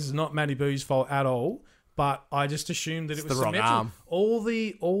on me. This is not Matty Boo's fault at all. But I just assumed that it was the wrong symmetrical. arm.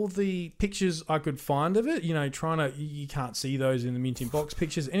 All the pictures I could find of it, you can't see those in the Mint in Box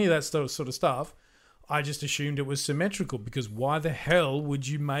pictures, any of that sort of stuff. I just assumed it was symmetrical because why the hell would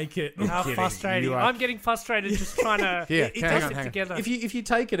you make it? How frustrating! You are- I'm getting frustrated just trying to Here, it hang does on, it hang on. together. If you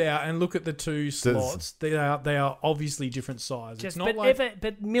take it out and look at the two slots, they are obviously different sizes. Just, It's not like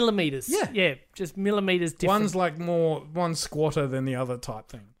but millimeters. Yeah. just millimeters different. one's like one's squatter than the other type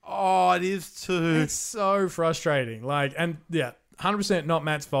thing. Oh, it is too. It's so frustrating. 100% not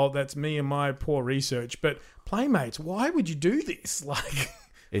Matt's fault. That's me and my poor research. But Playmates, why would you do this?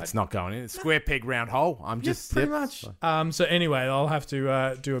 It's not going in. It's square peg, round hole. I'm just pretty much. So anyway, I'll have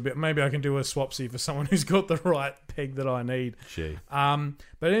to do a bit. Maybe I can do a swapsy for someone who's got the right peg that I need. Gee.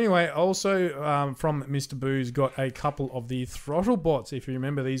 But anyway, also from Mr. Boo's got a couple of the throttle bots. If you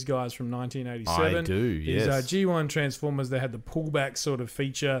remember these guys from 1987. I do, These yes. G1 Transformers. They had the pullback sort of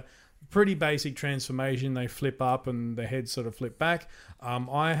feature. Pretty basic transformation. They flip up and the heads sort of flip back.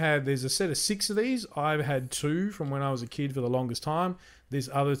 There's a set of 6 of these. I've had 2 from when I was a kid for the longest time. This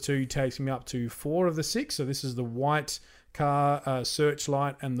other 2 takes me up to 4 of the 6. So this is the white car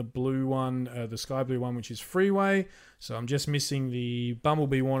Searchlight and the blue one, the sky blue one, which is Freeway. So I'm just missing the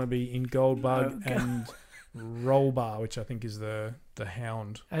Bumblebee Wannabe in Goldbug and Rollbar, which I think is the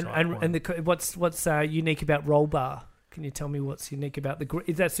Hound. What's unique about Rollbar? Can you tell me what's unique about the green?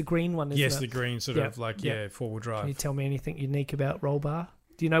 That's the green one, isn't yes, it? the green sort of four-wheel drive. Can you tell me anything unique about Rollbar?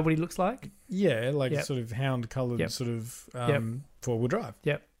 Do you know what he looks like? Yeah, sort of hound-coloured sort of four-wheel drive.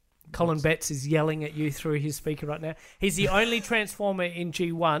 Yep. Colin Betts is yelling at you through his speaker right now. He's the only Transformer in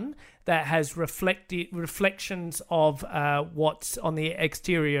G1 that has reflections of what's on the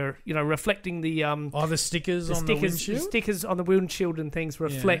exterior, reflecting the... the stickers on the windshield? Stickers on the windshield and things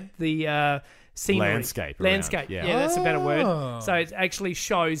reflect the... scenery. Landscape. Yeah, that's a better word. So it actually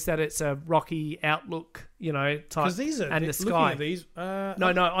shows that it's a rocky outlook, type. Because these are and the looking sky. at these.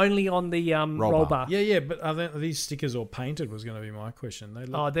 No, only on the roll bar. Yeah, but are these stickers all painted? Was going to be my question. They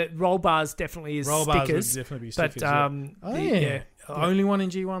look, the roll bars definitely is roll bars stickers. would definitely be but stickers. Only one in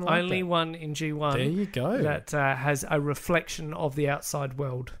G1. Only one in G1. There you go. That has a reflection of the outside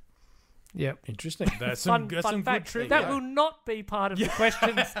world. Yep. Interesting. That's some good trivia. That will not be part of the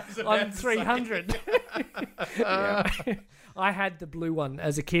questions on 300. I had the blue one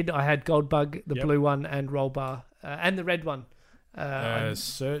as a kid. I had Goldbug, the blue one, and Rollbar, and the red one.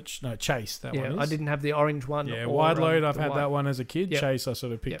 Chase. That one is. I didn't have the orange one. Yeah, or, Wide Load. I've the had white. that one as a kid. Yep. Chase, I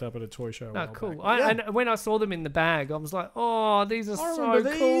sort of picked up at a toy show. Oh, cool. And when I saw them in the bag, I was like, "Oh, these are so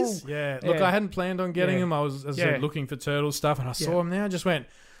cool." These. Yeah. Look, I hadn't planned on getting them. I was looking for turtle stuff, and I saw them there. I just went.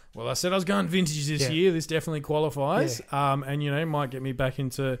 Well, I said I was going vintage this year. This definitely qualifies, and might get me back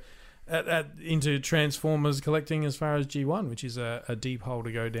into Transformers collecting as far as G1, which is a deep hole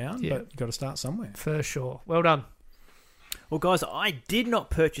to go down. But you got to start somewhere. For sure. Well done. Well, guys, I did not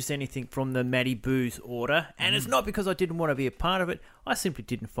purchase anything from the Matty Boo's order, and it's not because I didn't want to be a part of it. I simply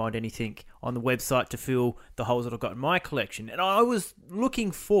didn't find anything on the website to fill the holes that I've got in my collection. And I was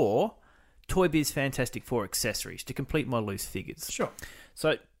looking for Toy Biz Fantastic Four accessories to complete my loose figures. Sure.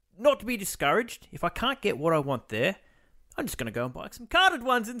 So, not to be discouraged, if I can't get what I want there, I'm just going to go and buy some carded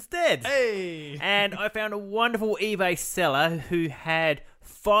ones instead. Hey! And I found a wonderful eBay seller who had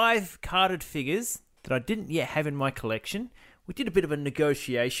 5 carded figures that I didn't yet have in my collection. We did a bit of a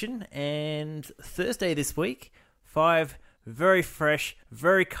negotiation, and Thursday this week, 5 very fresh,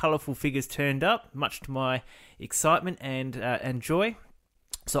 very colourful figures turned up, much to my excitement and joy.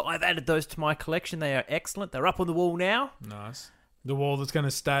 So I've added those to my collection. They are excellent. They're up on the wall now. Nice. The wall that's going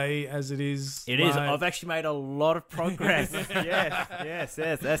to stay as it is. It is. I've actually made a lot of progress. yes.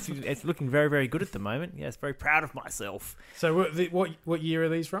 It's looking very, very good at the moment. Yes, very proud of myself. So what year are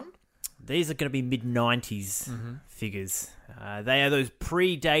these from? These are going to be mid-90s figures. They are those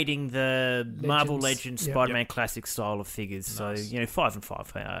predating the Marvel Legends Spider-Man classic style of figures. Nice. So, 5 and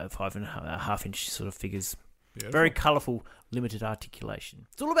 5.5 inch sort of figures. Beautiful. Very colourful, limited articulation.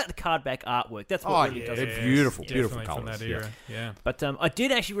 It's all about the card back artwork. That's what really does it. They're beautiful colours. From that era. Yeah. But I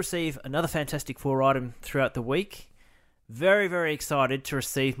did actually receive another Fantastic Four item throughout the week. Very, very excited to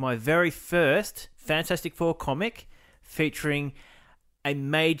receive my very first Fantastic Four comic featuring a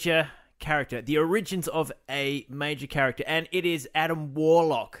major character, the origins of a major character, and it is Adam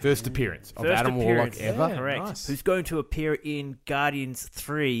Warlock. First appearance of Adam Warlock ever. Yeah, correct. Nice. Who's going to appear in Guardians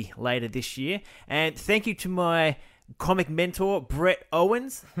 3 later this year. And thank you to my comic mentor, Brett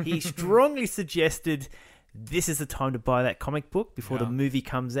Owens. He strongly suggested this is the time to buy that comic book before the movie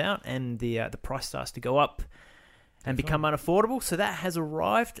comes out and the price starts to go up and become unaffordable. So that has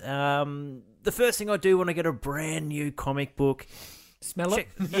arrived. The first thing I do when I get a brand new comic book, smell it?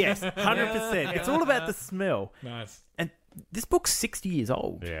 Yes, 100%. It's all about the smell. Nice. And this book's 60 years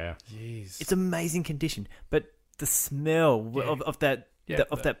old. Yeah. Jeez. It's amazing condition. But the smell of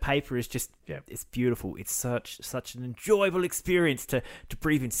that paper is just, it's beautiful. It's such an enjoyable experience to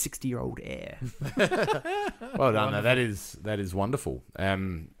breathe in 60-year-old air. Well done. No, that is wonderful. I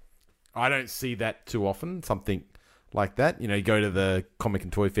don't see that too often, something like that. You go to the comic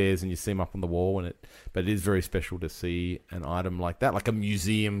and toy fairs and you see them up on the wall, but it is very special to see an item like that, like a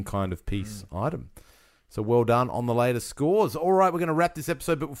museum kind of piece item. So well done on the latest scores. All right, we're going to wrap this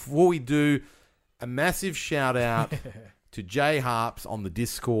episode, but before we do, a massive shout out to Jay Harps on the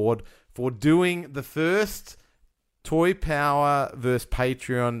Discord for doing the first Toy Power vs.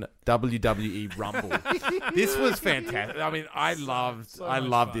 Patreon WWE Rumble. This was fantastic. I mean, I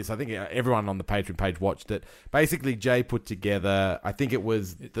loved this. I think everyone on the Patreon page watched it. Basically, Jay put together, I think it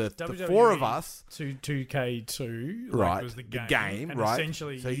was the four of us. 2K2. Right. Was the game, and right.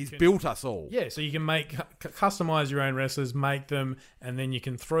 Essentially, so he's built us all. Yeah, so you can customize your own wrestlers, make them, and then you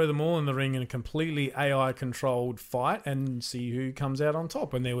can throw them all in the ring in a completely AI-controlled fight and see who comes out on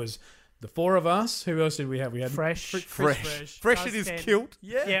top. And there was the four of us. Who else did we have? We had Fresh in his kilt.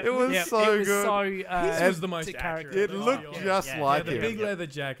 Yeah, it was so good. His was the most accurate. It looked just like the him. big leather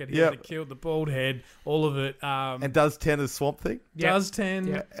jacket. He had the kilt, the bald head, all of it. And does 10 as Swamp Thing. Does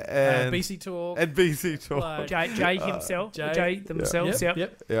 10 and BC Talk and BC Talk. Like, Jay himself. Jay themselves.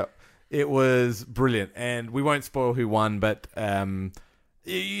 Yep. It was brilliant, and we won't spoil who won, but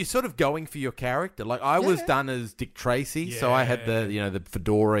you're sort of going for your character. Like I was done as Dick Tracy, so I had the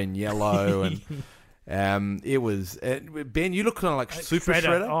fedora in yellow, and it was Ben. You look kind of like Super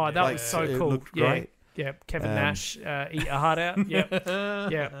Shredder. Oh, that was so cool. Looked great. Yeah, Kevin Nash, eat a heart out.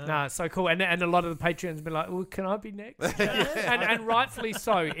 Yeah, so cool. And a lot of the Patreons have been like, well, can I be next? and rightfully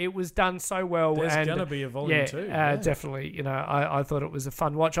so. It was done so well. There's going to be a volume too. Definitely. I thought it was a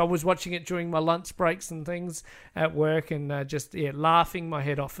fun watch. I was watching it during my lunch breaks and things at work and just laughing my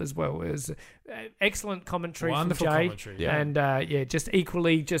head off as well. It was excellent commentary Wonderful from Jay. Commentary. And just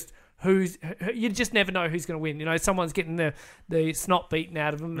equally just... you just never know who's going to win. Someone's getting the snot beaten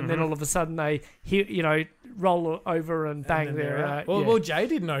out of them, and then all of a sudden they roll over and bang their. Well, Jay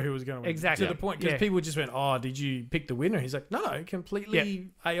didn't know who was going to win. Exactly. To the point, because people just went, "Oh, did you pick the winner?" He's like, "No,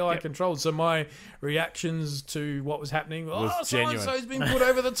 completely AI controlled." So my reactions to what was happening was so and so's been put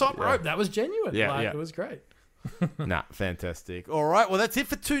over the top rope. That was genuine. It was great. Nah, fantastic. All right, well, that's it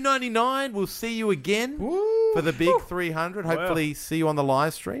for $2.99. We'll see you again for the big 300. Hopefully see you on the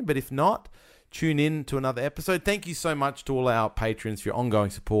live stream, but if not, tune in to another episode. Thank you so much to all our patrons for your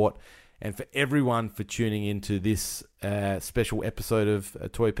ongoing support and for everyone for tuning into this special episode of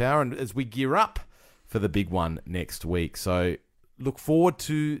Toy Power, and as we gear up for the big one next week. So look forward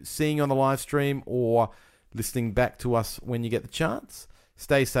to seeing you on the live stream or listening back to us when you get the chance.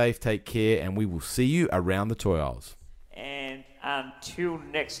 Stay safe, take care, and we will see you around the toy aisles. And Until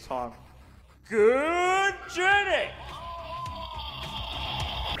next time, good journey!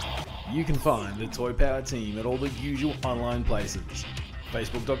 You can find the Toy Power team at all the usual online places.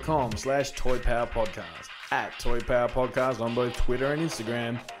 Facebook.com/ToyPowerPodcast, at Toy Power Podcast on both Twitter and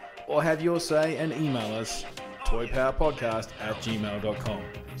Instagram, or have your say and email us toypowerpodcast@gmail.com.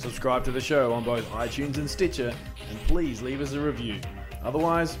 Subscribe to the show on both iTunes and Stitcher, and please leave us a review.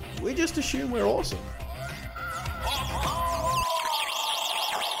 Otherwise, we just assume we're awesome.